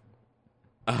okay?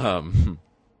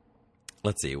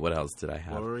 Let's see, what else did I What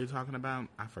have? were we talking about?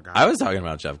 I forgot. I was talking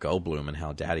about Jeff Goldblum and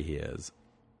how daddy he is.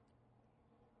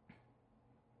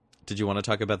 Did you want to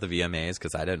talk about the VMAs?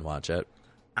 Because I didn't watch it.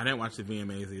 I didn't watch the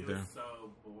VMAs either. So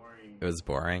boring. It was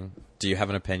boring. Do you have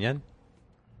an opinion?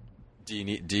 Do you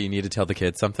need to tell the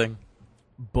kids something?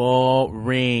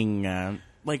 Boring.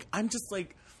 Like, I'm just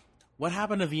like, what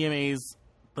happened to VMAs,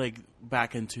 like,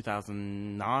 back in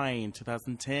 2009,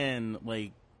 2010,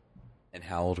 like... And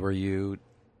how old were you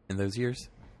in those years?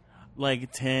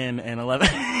 Like 10 and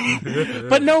 11.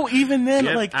 But no, even then,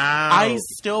 Get like, out. I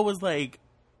still was like,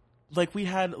 we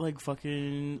had, like,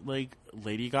 fucking, like,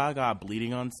 Lady Gaga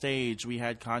bleeding on stage. We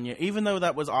had Kanye, even though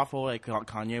that was awful, like,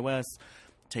 Kanye West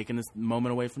taking this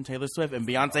moment away from Taylor Swift and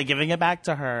Beyonce giving it back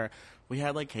to her. We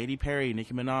had, like, Katy Perry,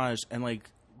 Nicki Minaj, and, like,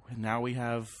 now we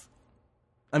have...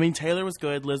 I mean, Taylor was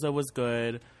good, Lizzo was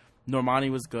good,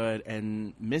 Normani was good,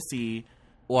 and Missy...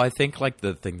 Well, I think like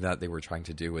the thing that they were trying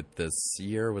to do with this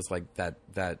year was like that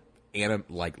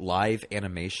live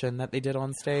animation that they did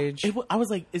on stage. I was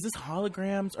like, is this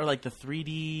holograms or like the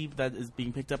 3D that is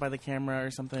being picked up by the camera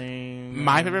or something?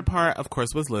 My favorite part, of course,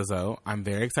 was Lizzo. I'm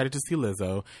very excited to see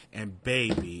Lizzo. And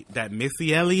baby, that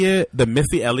Missy Elliott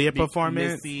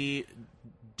performance. Missy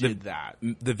did that.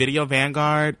 The video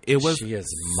Vanguard, it was She is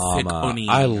mama. sick-oning.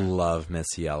 I love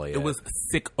Missy Elliott. It was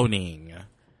sick-oning.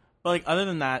 But like other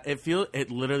than that,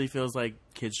 it literally feels like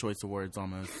Kids' Choice Awards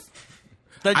almost.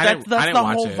 I That's didn't the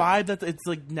watch whole it. vibe that it's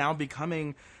like now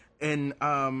becoming. And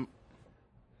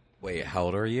Wait, how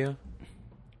old are you?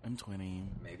 I'm 20.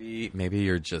 Maybe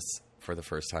you're just for the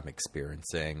first time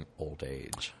experiencing old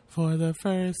age. For the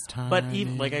first time. But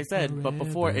even like I said, but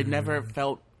before it never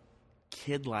felt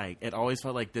kid-like. It always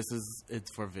felt like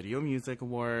it's for Video Music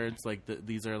Awards. Like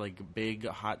these are like big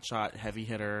hotshot heavy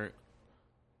hitter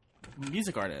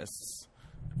music artists.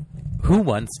 Who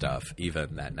won stuff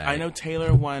even that night? I know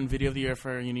Taylor won Video of the Year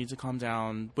for You Need to Calm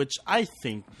Down, which I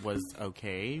think was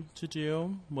okay to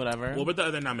do. Whatever. What were the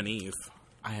other nominees?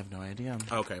 I have no idea.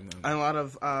 Okay. A lot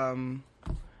of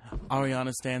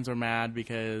Ariana stans were mad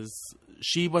because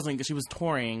she was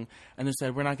touring, and they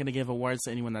said we're not going to give awards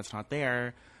to anyone that's not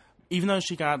there, even though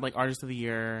she got like Artist of the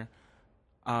Year.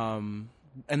 And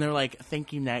they're like,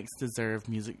 "Thank You Next deserved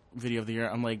Music Video of the Year."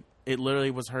 I'm like, it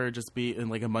literally was her just be in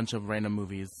like a bunch of random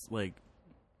movies, like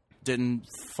didn't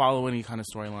follow any kind of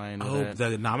storyline. Oh,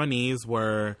 the nominees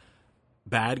were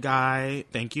Bad Guy,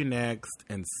 Thank You Next,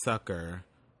 and Sucker.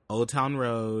 Old Town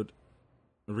Road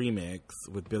remix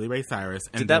with Billy Ray Cyrus.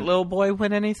 And Did that little boy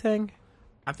win anything?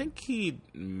 I think he...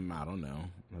 I don't know.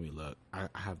 Let me look.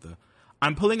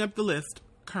 I'm pulling up the list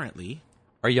currently.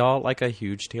 Are y'all like a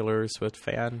huge Taylor Swift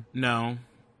fan? No,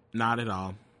 not at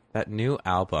all. That new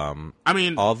album. I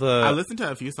mean, I I listened to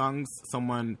a few songs.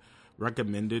 Someone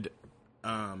recommended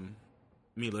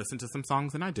me listen to some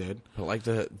songs, and I did. But like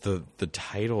the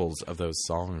titles of those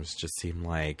songs just seem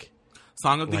like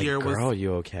Song of the Year girl, was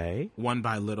you okay? won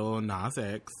by Lil Nas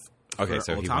X. Okay, for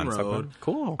so Old he Town won Road. something.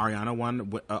 Cool. Ariana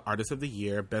won Artist of the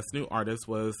Year. Best New Artist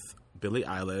was Billie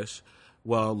Eilish.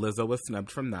 Well, Lizzo was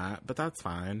snubbed from that, but that's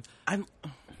fine.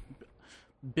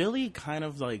 Billy kind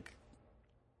of like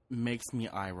makes me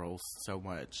eye roll so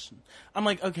much. I'm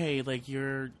like, okay, like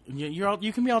you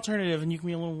can be alternative and you can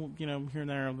be a little, here and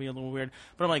there, it'll be a little weird.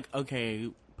 But I'm like,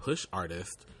 okay, Push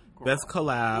Artist. Best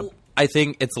Collab. I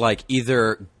think it's like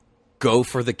either go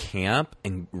for the camp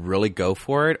and really go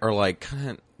for it, or like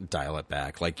kind of dial it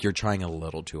back. Like you're trying a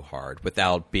little too hard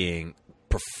without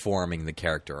performing the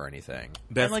character or anything.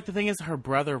 and like the thing is, her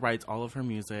brother writes all of her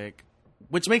music,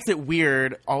 which makes it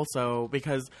weird also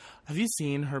because have you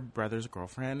seen her brother's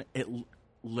girlfriend? It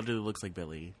literally looks like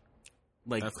Billy.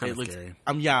 Like That's kinda it looks, scary.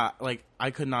 Yeah, like I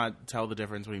could not tell the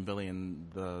difference between Billy and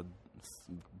the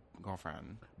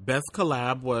girlfriend. Best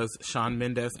Collab was Shawn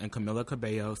Mendes and Camila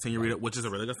Cabello, Senorita, which is a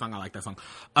really good song. I like that song.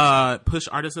 Push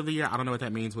Artist of the Year, I don't know what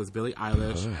that means, was Billie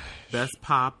Eilish. Best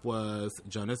Pop was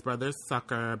Jonas Brothers,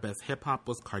 Sucker. Best Hip Hop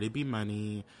was Cardi B,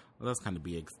 Money. Well, that's kind of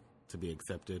to be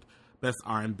accepted. Best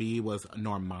R&B was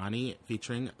Normani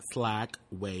featuring Slack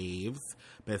Waves.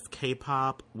 Best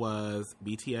K-pop was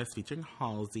BTS featuring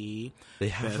Halsey. They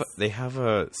have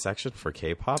a section for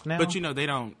K-pop now? But they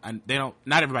don't,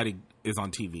 not everybody is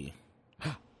on TV.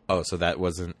 Oh, so that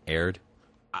wasn't aired?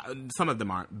 Some of them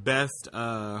aren't. Best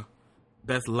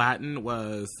Latin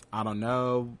was, I don't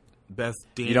know. Best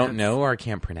dance. You don't know or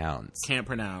can't pronounce? Can't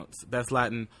pronounce. Best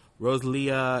Latin,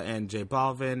 Rosalia and J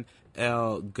Balvin,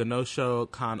 El Ganosho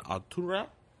con Altura.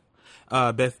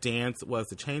 Best dance was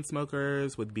the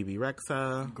Chainsmokers with BB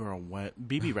Rexa. Girl, what?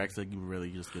 BB Rexa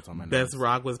really just gets on my nerves. Best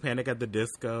rock was Panic at the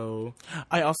Disco.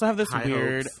 I also have this High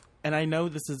weird, Hopes. and I know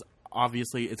this is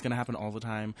obviously it's going to happen all the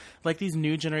time. Like, these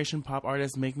new generation pop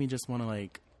artists make me just want to,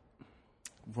 like,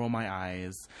 roll my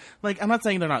eyes. Like, I'm not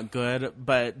saying they're not good,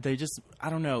 but they just, I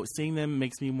don't know, seeing them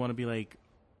makes me want to be like,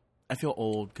 I feel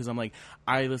old because I'm like,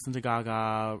 I listen to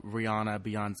Gaga, Rihanna,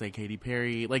 Beyonce, Katy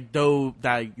Perry, like, though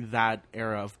that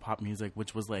era of pop music,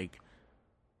 which was like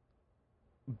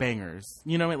bangers,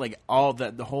 you know, like all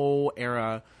that, the whole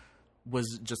era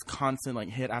was just constant, like,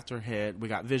 hit after hit. We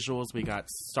got visuals, we got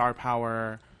star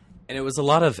power. And it was a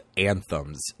lot of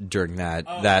anthems during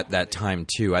that time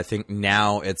too. I think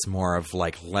now it's more of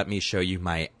like, let me show you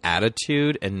my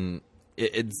attitude, and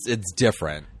it's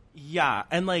different. Yeah,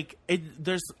 and like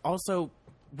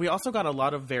we also got a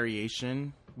lot of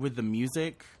variation with the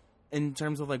music in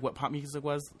terms of like what pop music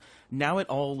was. Now it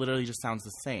all literally just sounds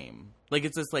the same. Like,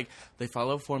 it's just like they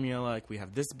follow formula. Like, we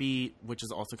have this beat, which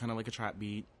is also kind of like a trap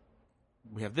beat.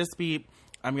 We have this beat.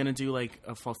 I'm going to do, like,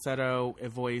 a falsetto, a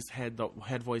voice, head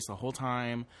voice the whole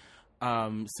time,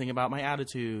 sing about my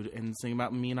attitude, and sing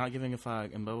about me not giving a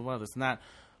fuck, and blah, blah, blah, this and that.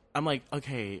 I'm like,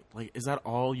 okay, like, is that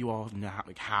all you all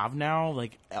have now?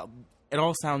 Like, it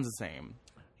all sounds the same.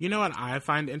 You know what I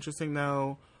find interesting,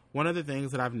 though? One of the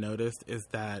things that I've noticed is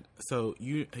that, so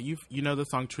you know the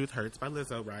song Truth Hurts by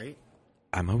Lizzo, right?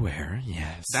 I'm aware,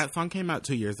 yes. That song came out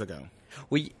 2 years ago.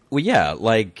 Well, yeah,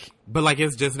 like... But, like,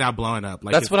 it's just now blowing up.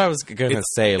 Like, that's what I was going to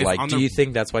say. Like, do you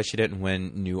think that's why she didn't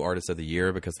win New Artist of the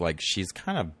Year? Because, like, she's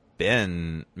kind of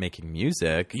been making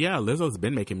music. Yeah, Lizzo's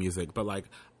been making music. But, like,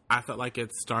 I felt like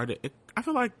I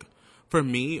feel like, for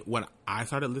me, when I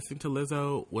started listening to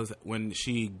Lizzo was when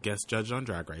she guest judged on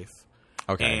Drag Race.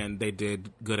 Okay. And they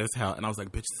did Good as Hell. And I was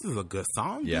like, bitch, this is a good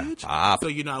song, yeah. bitch. So,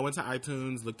 I went to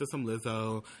iTunes, looked at some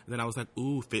Lizzo. And then I was like,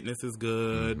 ooh, Fitness is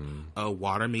good. Mm-hmm.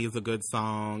 Water Me is a good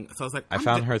song. So I was like, I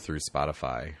found her through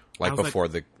Spotify, like before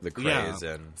the craze.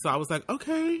 Yeah. And so I was like,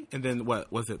 okay. And then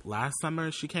what was it? Last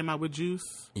summer she came out with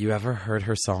Juice. You ever heard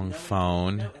her song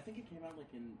Phone? No, I think it came out like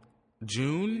in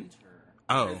June. winter.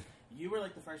 Oh, You were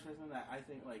like the first person that I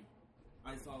think like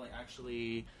I saw like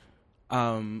actually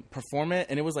perform it,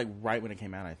 and it was like right when it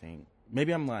came out. I think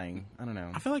maybe I'm lying. I don't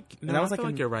know. I feel like And that was I feel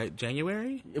like like you're right.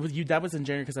 January. It was you. That was in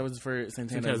January because that was for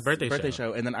Santana's birthday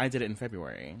show, and then I did it in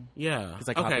February Yeah. because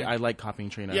I like copying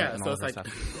Trina. Yeah, and so all of her it's like-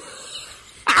 stuff.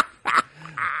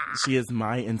 She is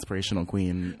my inspirational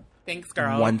queen. Thanks,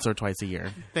 girl. Once or twice a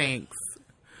year. Thanks.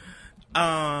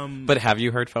 But have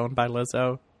you heard Phone by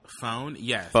Lizzo? Phone.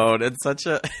 Yes. Phone. It's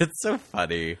so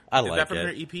funny. I Is like that from it.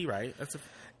 her EP? Right. That's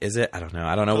Is it? I don't know.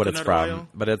 I don't know what it's Coconut from. Oil?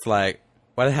 But it's like,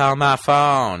 what the hell, my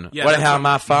phone? Yeah, what the that's hell, from-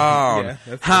 my phone? Yeah,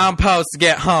 that's How I'm supposed to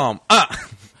get home?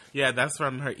 Yeah, that's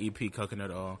from her EP,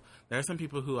 Coconut Oil. There are some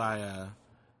people who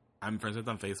I'm friends with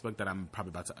on Facebook that I'm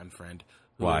probably about to unfriend.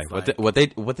 who Why? is What like, they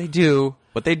do?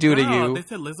 What they do to "Girl, you? They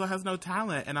said Lizzo has no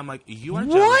talent, and I'm like, you are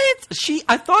jealous. What?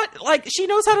 I thought like she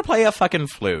knows how to play a fucking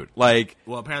flute. Like,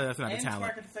 Well, apparently that's not a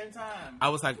talent. at the same time. I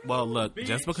was like, well, look,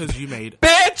 just because you made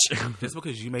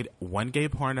one gay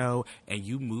porno and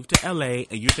you moved to LA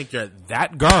and you think you're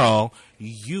that girl,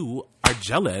 you are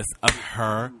jealous of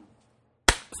her.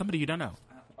 Somebody you don't know.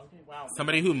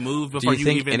 Somebody who moved do before you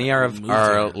think even any of moved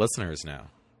our here. listeners know?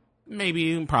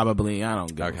 Maybe, probably. I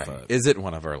don't give a Okay. fuck. Is it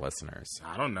one of our listeners?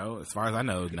 I don't know. As far as I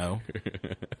know, no.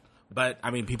 But,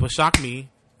 I mean, people shock me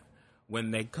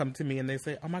when they come to me and they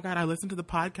say, oh, my God, I listened to the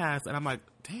podcast. And I'm like,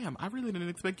 damn, I really didn't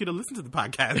expect you to listen to the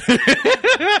podcast.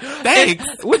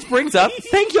 Thanks. Which brings up,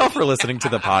 thank y'all for listening to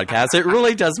the podcast. It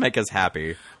really does make us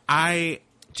happy.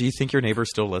 Do you think your neighbor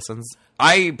still listens?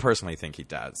 I personally think he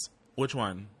does. Which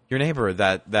one? Your neighbor,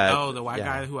 that Oh, the white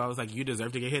yeah. guy who I was like, you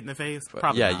deserve to get hit in the face?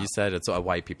 Probably Yeah, not. you said it's a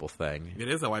white people thing. It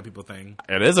is a white people thing.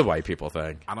 It is a white people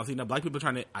thing. I don't see no black people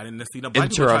trying to. I didn't see no black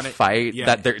Enter people a trying to fight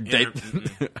that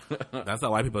they're- That's a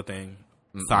white people thing.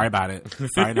 Sorry about it.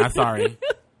 Sorry, not sorry.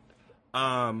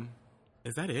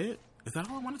 Is that it? Is that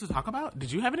all I wanted to talk about?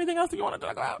 Did you have anything else that you wanted to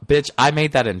talk about? Bitch, I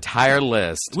made that entire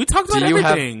list. We talked about Do you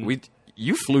everything. Have,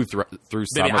 you flew through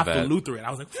some Baby, of I it. flew through it. I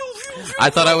was like, phew, phew, phew. I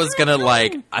thought I was gonna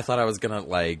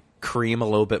like cream a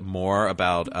little bit more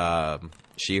about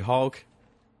She-Hulk.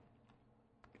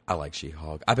 I like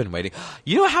She-Hulk. I've been waiting.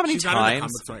 You know how many She's not in the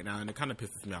times? comics right now, and it kind of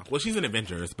pisses me off. Well, she's in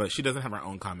Avengers, but she doesn't have her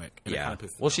own comic. And it Yeah. kind of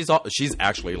pisses Well, me off. she's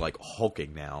actually like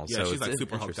hulking now. Yeah, so she's it's like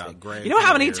super hulked interesting. out. Gray, You know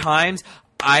how many weird. times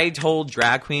I told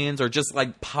drag queens or just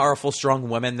like powerful, strong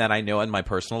women that I know in my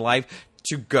personal life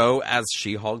to go as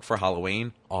She-Hulk for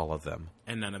Halloween? All of them.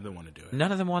 And none of them want to do it.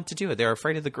 None of them want to do it. They're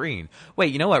afraid of the green.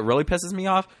 Wait, you know what really pisses me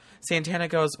off? Santana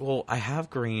goes, "Well, I have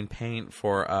green paint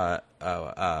for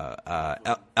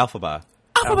Elphaba."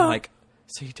 I'm like,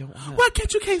 so you don't want to... Why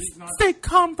can't you stay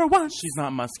calm for once? She's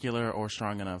not muscular or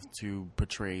strong enough to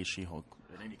portray She-Hulk.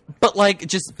 But like,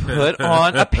 just put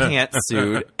on a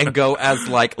pantsuit and go as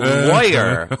like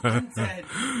lawyer.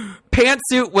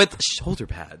 Pantsuit with shoulder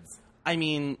pads. I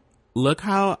mean, Look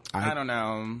how I don't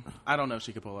know. I don't know if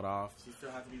she could pull it off. She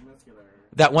still has to be muscular.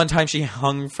 That one time she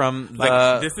hung from the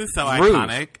like. This is so roof.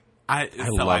 iconic. I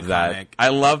so love iconic. that. I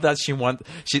love that she wants.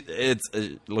 It's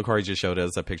LaCorey just showed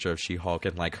us a picture of She-Hulk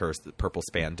in like her purple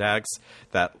spandex.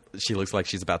 That she looks like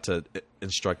she's about to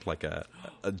instruct like a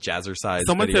jazzercise.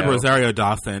 Someone video. said Rosario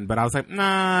Dawson, but I was like,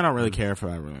 nah, I don't really care for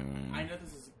that. I know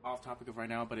this is off topic of right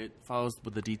now, but it follows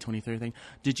with the D23 thing.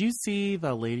 Did you see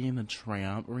the Lady and the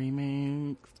Tramp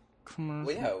remake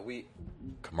commercial? Well, yeah,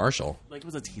 commercial. Like it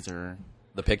was a teaser.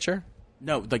 The picture.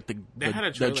 No, like They had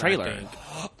a the trailer. I trailer. think.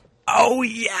 Oh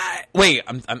yeah. Wait,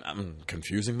 I'm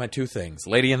confusing my two things.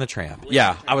 Lady and the Tramp.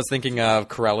 Yeah, I was thinking of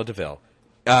Cruella de Vil.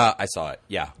 I saw it.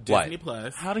 Yeah. Disney What?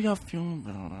 Plus. How do y'all feel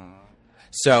about it?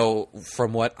 So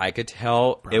from what I could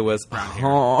tell, it was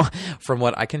from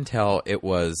what I can tell, it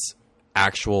was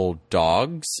actual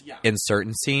dogs in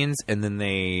certain scenes, and then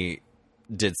they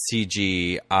did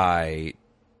CGI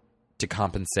to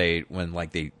compensate when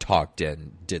like they talked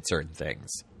and did certain things.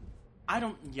 I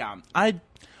don't. Yeah, I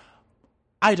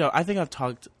don't. I think I've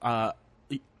talked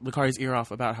Lucari's ear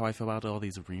off about how I feel about all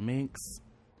these remakes.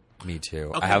 Me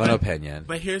too. Okay, I have an but- opinion.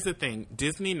 But here's the thing: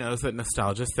 Disney knows that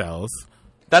nostalgia sells.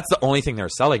 That's the only thing they're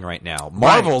selling right now.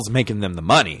 Marvel's making them the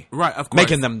money. Right, of course.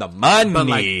 Making them the money. But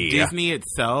like Disney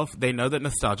itself, they know that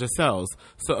nostalgia sells.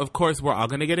 So of course we're all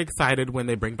gonna get excited when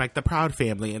they bring back the Proud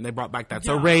Family and they brought back That's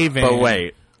a Raven. But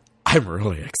wait, I'm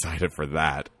really excited for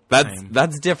that.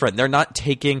 That's different. They're not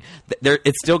taking.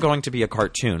 It's still going to be a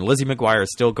cartoon. Lizzie McGuire is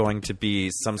still going to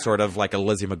be some sort of like a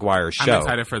Lizzie McGuire show. I'm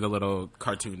excited for the little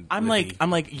cartoon. I'm Lizzie.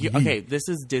 like, okay, this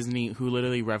is Disney who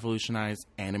literally revolutionized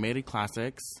animated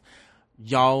classics.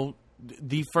 Y'all,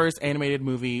 the first animated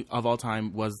movie of all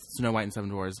time was Snow White and Seven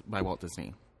Dwarfs by Walt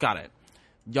Disney. Got it.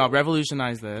 Y'all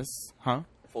revolutionized this, huh?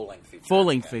 Full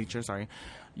length feature. Sorry,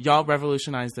 y'all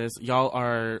revolutionized this. Y'all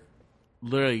are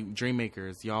literally dream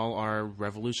makers. Y'all are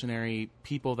revolutionary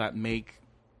people that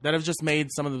have just made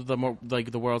some of the more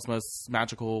like the world's most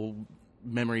magical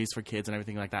memories for kids and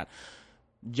everything like that.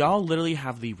 Y'all literally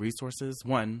have the resources,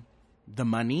 the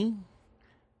money,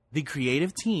 the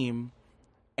creative team,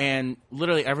 and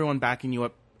literally everyone backing you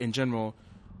up in general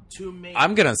to make.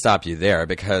 I'm going to stop you there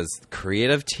because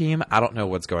creative team, I don't know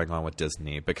what's going on with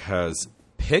Disney because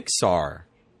Pixar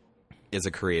is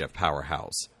a creative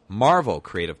powerhouse. Marvel,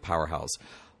 creative powerhouse.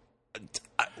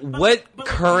 What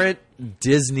current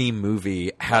Disney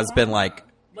movie has been like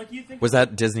you think was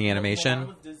that Disney animation?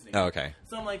 was Disney. Oh, okay.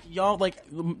 So I'm like, y'all like,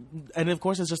 and of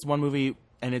course it's just one movie,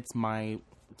 and it's one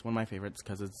of my favorites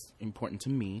because it's important to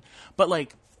me. But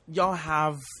like, y'all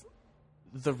have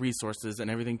the resources and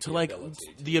everything to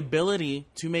the ability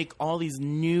to make all these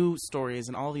new stories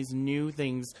and all these new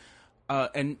things,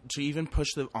 and to even push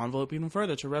the envelope even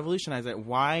further to revolutionize it.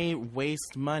 Why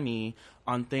waste money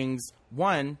on things,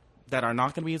 one, that are not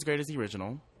going to be as great as the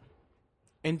original,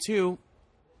 and two,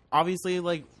 obviously,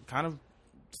 like, kind of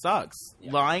sucks.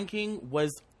 Yeah. Lion King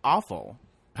was awful.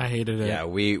 I hated it. Yeah,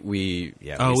 we we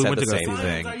said went the to go same see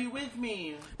thing. Are you with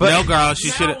me? But no, girl,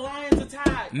 she should Lions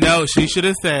attack. No, she should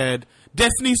have said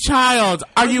Destiny's Child.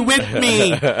 Are you with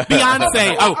me?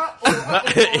 Beyonce.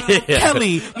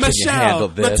 Kelly, Michelle,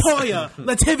 Latoya,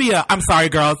 Lativia. I'm sorry,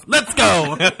 girls. Let's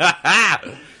go.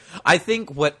 I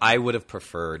think what I would have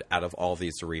preferred out of all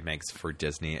these remakes for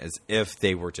Disney is if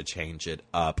they were to change it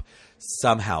up,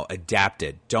 somehow adapt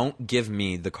it. Don't give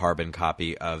me the carbon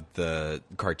copy of the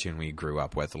cartoon we grew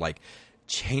up with. Like,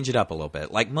 change it up a little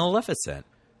bit. Like Maleficent.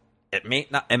 It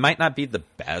might not be the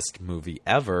best movie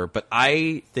ever, but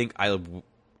I think I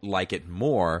like it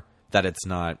more that it's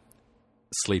not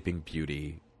Sleeping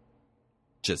Beauty,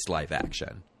 just live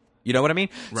action. You know what I mean?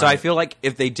 Right. So I feel like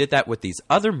if they did that with these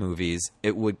other movies,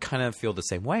 it would kind of feel the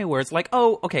same way, where it's like,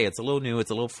 oh, okay, it's a little new, it's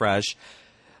a little fresh.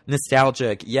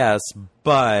 Nostalgic, yes,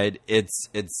 but it's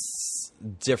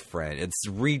different. It's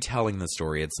retelling the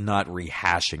story. It's not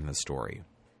rehashing the story.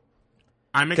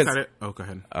 I'm excited. Oh, go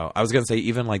ahead. Oh, I was going to say,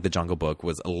 even like the Jungle Book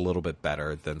was a little bit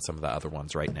better than some of the other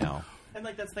ones right now. And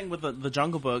like that's the thing with the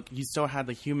Jungle Book, you still had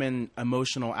the human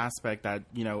emotional aspect that,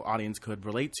 you know, audience could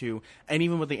relate to. And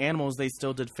even with the animals, they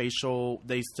still did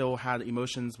they still had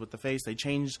emotions with the face. They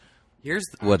changed. Here's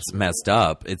what's messed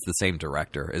up. It's the same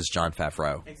director as Jon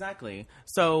Favreau. Exactly.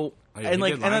 So,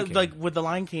 like with the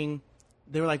Lion King,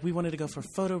 they were like, we wanted to go for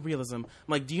photorealism. I'm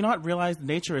like, do you not realize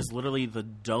nature is literally the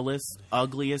dullest,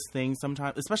 ugliest thing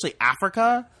sometimes, especially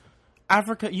Africa?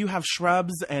 Africa, you have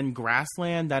shrubs and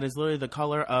grassland that is literally the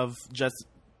color of just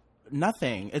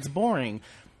nothing. It's boring.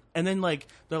 And then, like,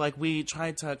 they're like, we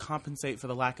tried to compensate for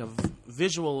the lack of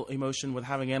visual emotion with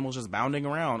having animals just bounding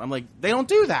around. I'm like, they don't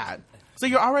do that. So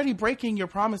you're already breaking your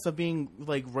promise of being,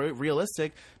 like,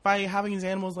 realistic by having these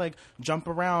animals, like, jump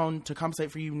around to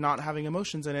compensate for you not having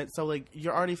emotions in it. So, like,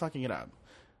 you're already fucking it up.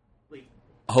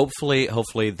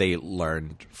 Hopefully they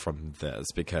learned from this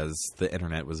because the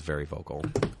internet was very vocal.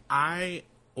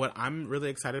 What I'm really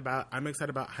excited about, I'm excited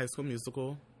about High School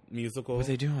Musical. What are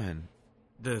they doing?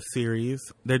 The series.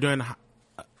 They're doing,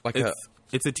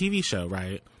 it's a TV show,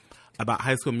 right? About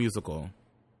High School Musical.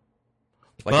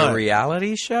 A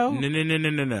reality show?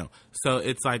 No. So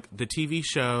it's like the TV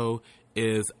show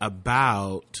is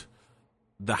about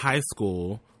the high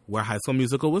school where High School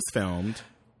Musical was filmed,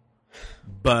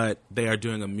 but they are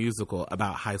doing a musical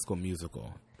about High School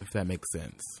Musical, if that makes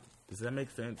sense. Does that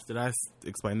make sense? Did I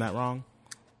explain that wrong?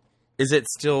 Is it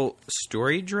still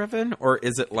story-driven, or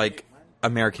is it like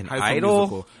American Idol?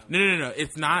 Musical. No.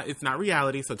 It's not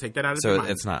reality, so take that out of your mind.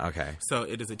 So it's not, okay. So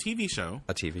it is a TV show.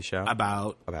 A TV show?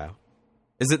 About...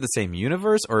 Is it the same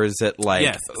universe, or is it like...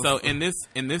 Yes. So in this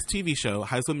TV show,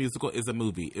 High School Musical is a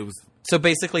movie. It was... So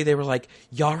basically they were like,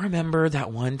 y'all remember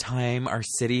that one time our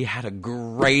city had a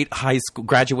great high school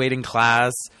graduating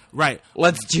class? Right.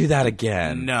 Let's do that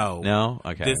again. No?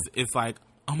 Okay. This is like,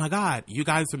 oh my God, you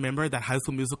guys remember that High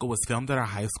School Musical was filmed at our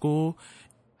high school?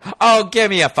 Oh,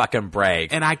 give me a fucking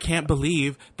break. And I can't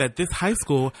believe that this high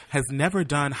school has never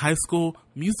done High School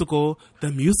Musical,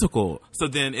 the musical. So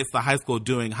then it's the high school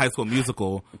doing High School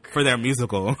Musical for their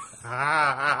musical.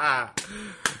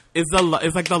 It's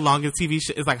like the longest TV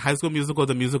show. It's like High School Musical,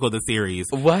 the series.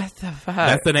 What the fuck?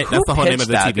 That's the whole name of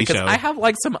the TV show. I have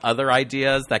like some other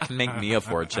ideas that can make me a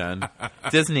fortune.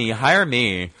 Disney, hire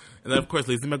me. And then of course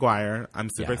Lizzie McGuire. I'm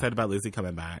super excited about Lizzie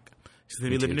coming back. She's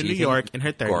going to be living in New York in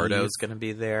her 30s. Gordo's going to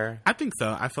be there. I think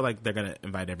so. I feel like they're going to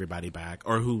invite everybody back,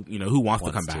 or who wants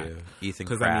to come back. Ethan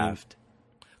Kraft.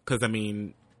 Because I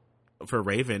mean, for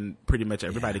Raven, pretty much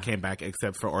everybody came back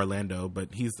except for Orlando, but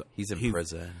he's in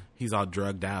prison. He's all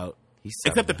drugged out.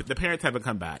 Except the parents haven't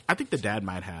come back. I think the dad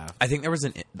might have. I think there was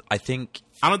I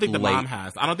don't think the mom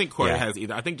has. I don't think Corey has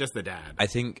either. I think just the dad. I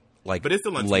think but it's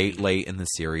still on late in the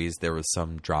series there was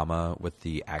some drama with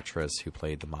the actress who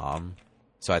played the mom.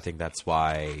 So I think that's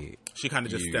why she kind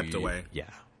of just stepped away. Yeah.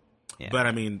 But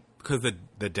I mean, because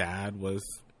the dad was,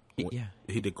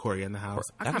 he did Corey in the House.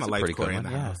 I kind of liked Corey in the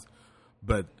House,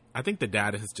 but I think the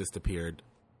dad has just appeared.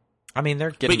 I mean, they're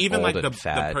getting but even old like and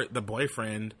fat. the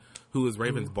boyfriend who was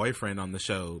Raven's boyfriend on the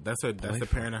show. That's the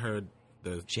parent of her.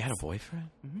 She had a boyfriend.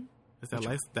 Mm-hmm. Is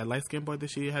that light skinned boy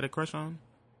that she had a crush on?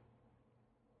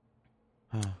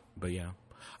 Huh. But yeah.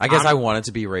 I guess I wanted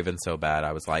to be Raven so bad.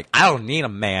 I was like, I don't need a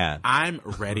man. I'm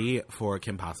ready for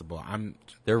Kim Possible.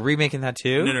 They're remaking that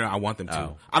too? No. I want them to.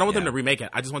 Oh, I don't want them to remake it.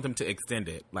 I just want them to extend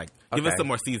it. Like, give us some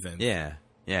more seasons. Yeah.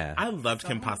 I loved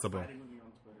Kim Possible.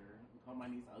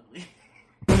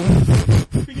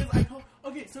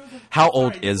 How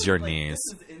old is your niece?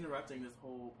 This is interrupting this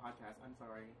whole podcast. I'm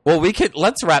sorry. Well,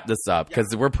 let's wrap this up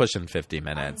because we're pushing 50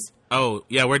 minutes. Oh,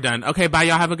 yeah, we're done. Okay, bye,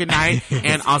 y'all. Have a good night.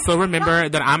 And also remember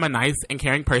that I'm a nice and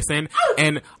caring person,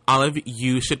 and all of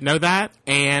you should know that.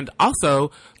 And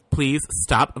also, please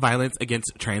stop violence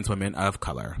against trans women of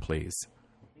color. Please.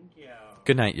 Thank you.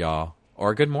 Good night, y'all.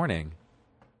 Or good morning.